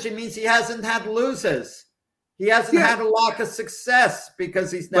managed. It means he hasn't had losers. He hasn't had a lot of success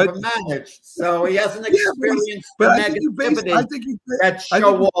because he's never managed. So he hasn't experienced the negativity that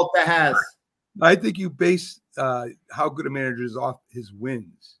Showalter has. I think you base how good a manager is off his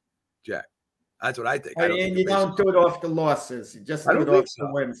wins, Jack. That's what I think. I mean, you don't do it off the losses. You just do it off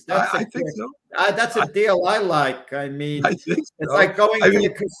the wins. That's I think so. That's a deal I like. I mean, I think so. it's like going to the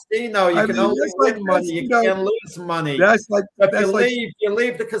casino. You can only win money. You can't lose money. That's like if you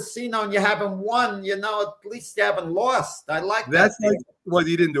leave the casino and you haven't won, at least you haven't lost. I like that. That's like, well,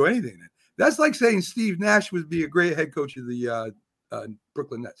 you didn't do anything then. That's like saying Steve Nash would be a great head coach of the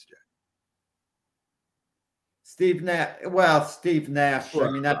Brooklyn Nets, Jack. Steve Nash. Well, Steve Nash. I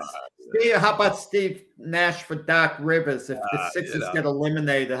mean, that's. How about Steve Nash for Doc Rivers if the Sixers get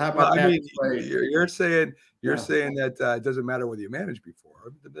eliminated? How about that? You're saying that it doesn't matter whether you managed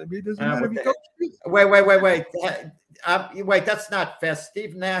before. It doesn't matter if you coach. Wait. That's not fair.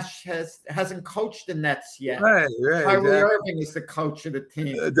 Steve Nash hasn't coached the Nets yet. Right. Kyrie Irving is the coach of the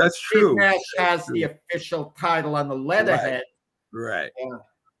team. That's true. Steve Nash has the official title on the letterhead. Right. Yeah.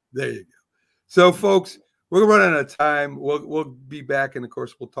 There you go. So, folks, we're running out of time. We'll be back, and of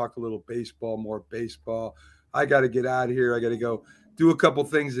course, we'll talk a little more baseball. I got to get out of here. I got to go do a couple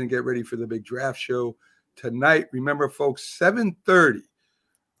things and get ready for the big draft show tonight. Remember, folks, 7:30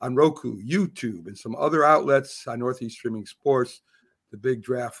 on Roku, YouTube, and some other outlets on Northeast Streaming Sports. The big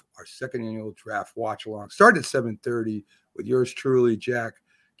draft, our second annual draft watch along, started at 7:30 with yours truly, Jack,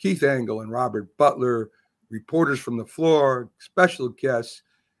 Keith Engel, and Robert Butler. Reporters from the floor, special guests.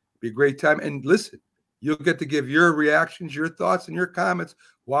 Be a great time. And listen. You'll get to give your reactions, your thoughts, and your comments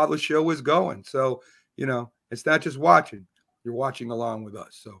while the show is going. So, it's not just watching. You're watching along with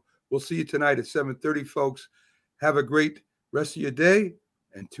us. So we'll see you tonight at 7:30, folks. Have a great rest of your day,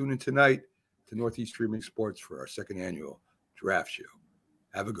 and tune in tonight to Northeast Streaming Sports for our second annual draft show.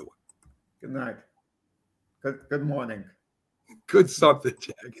 Have a good one. Good night. Good morning. Good something,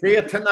 Jack. See you tonight.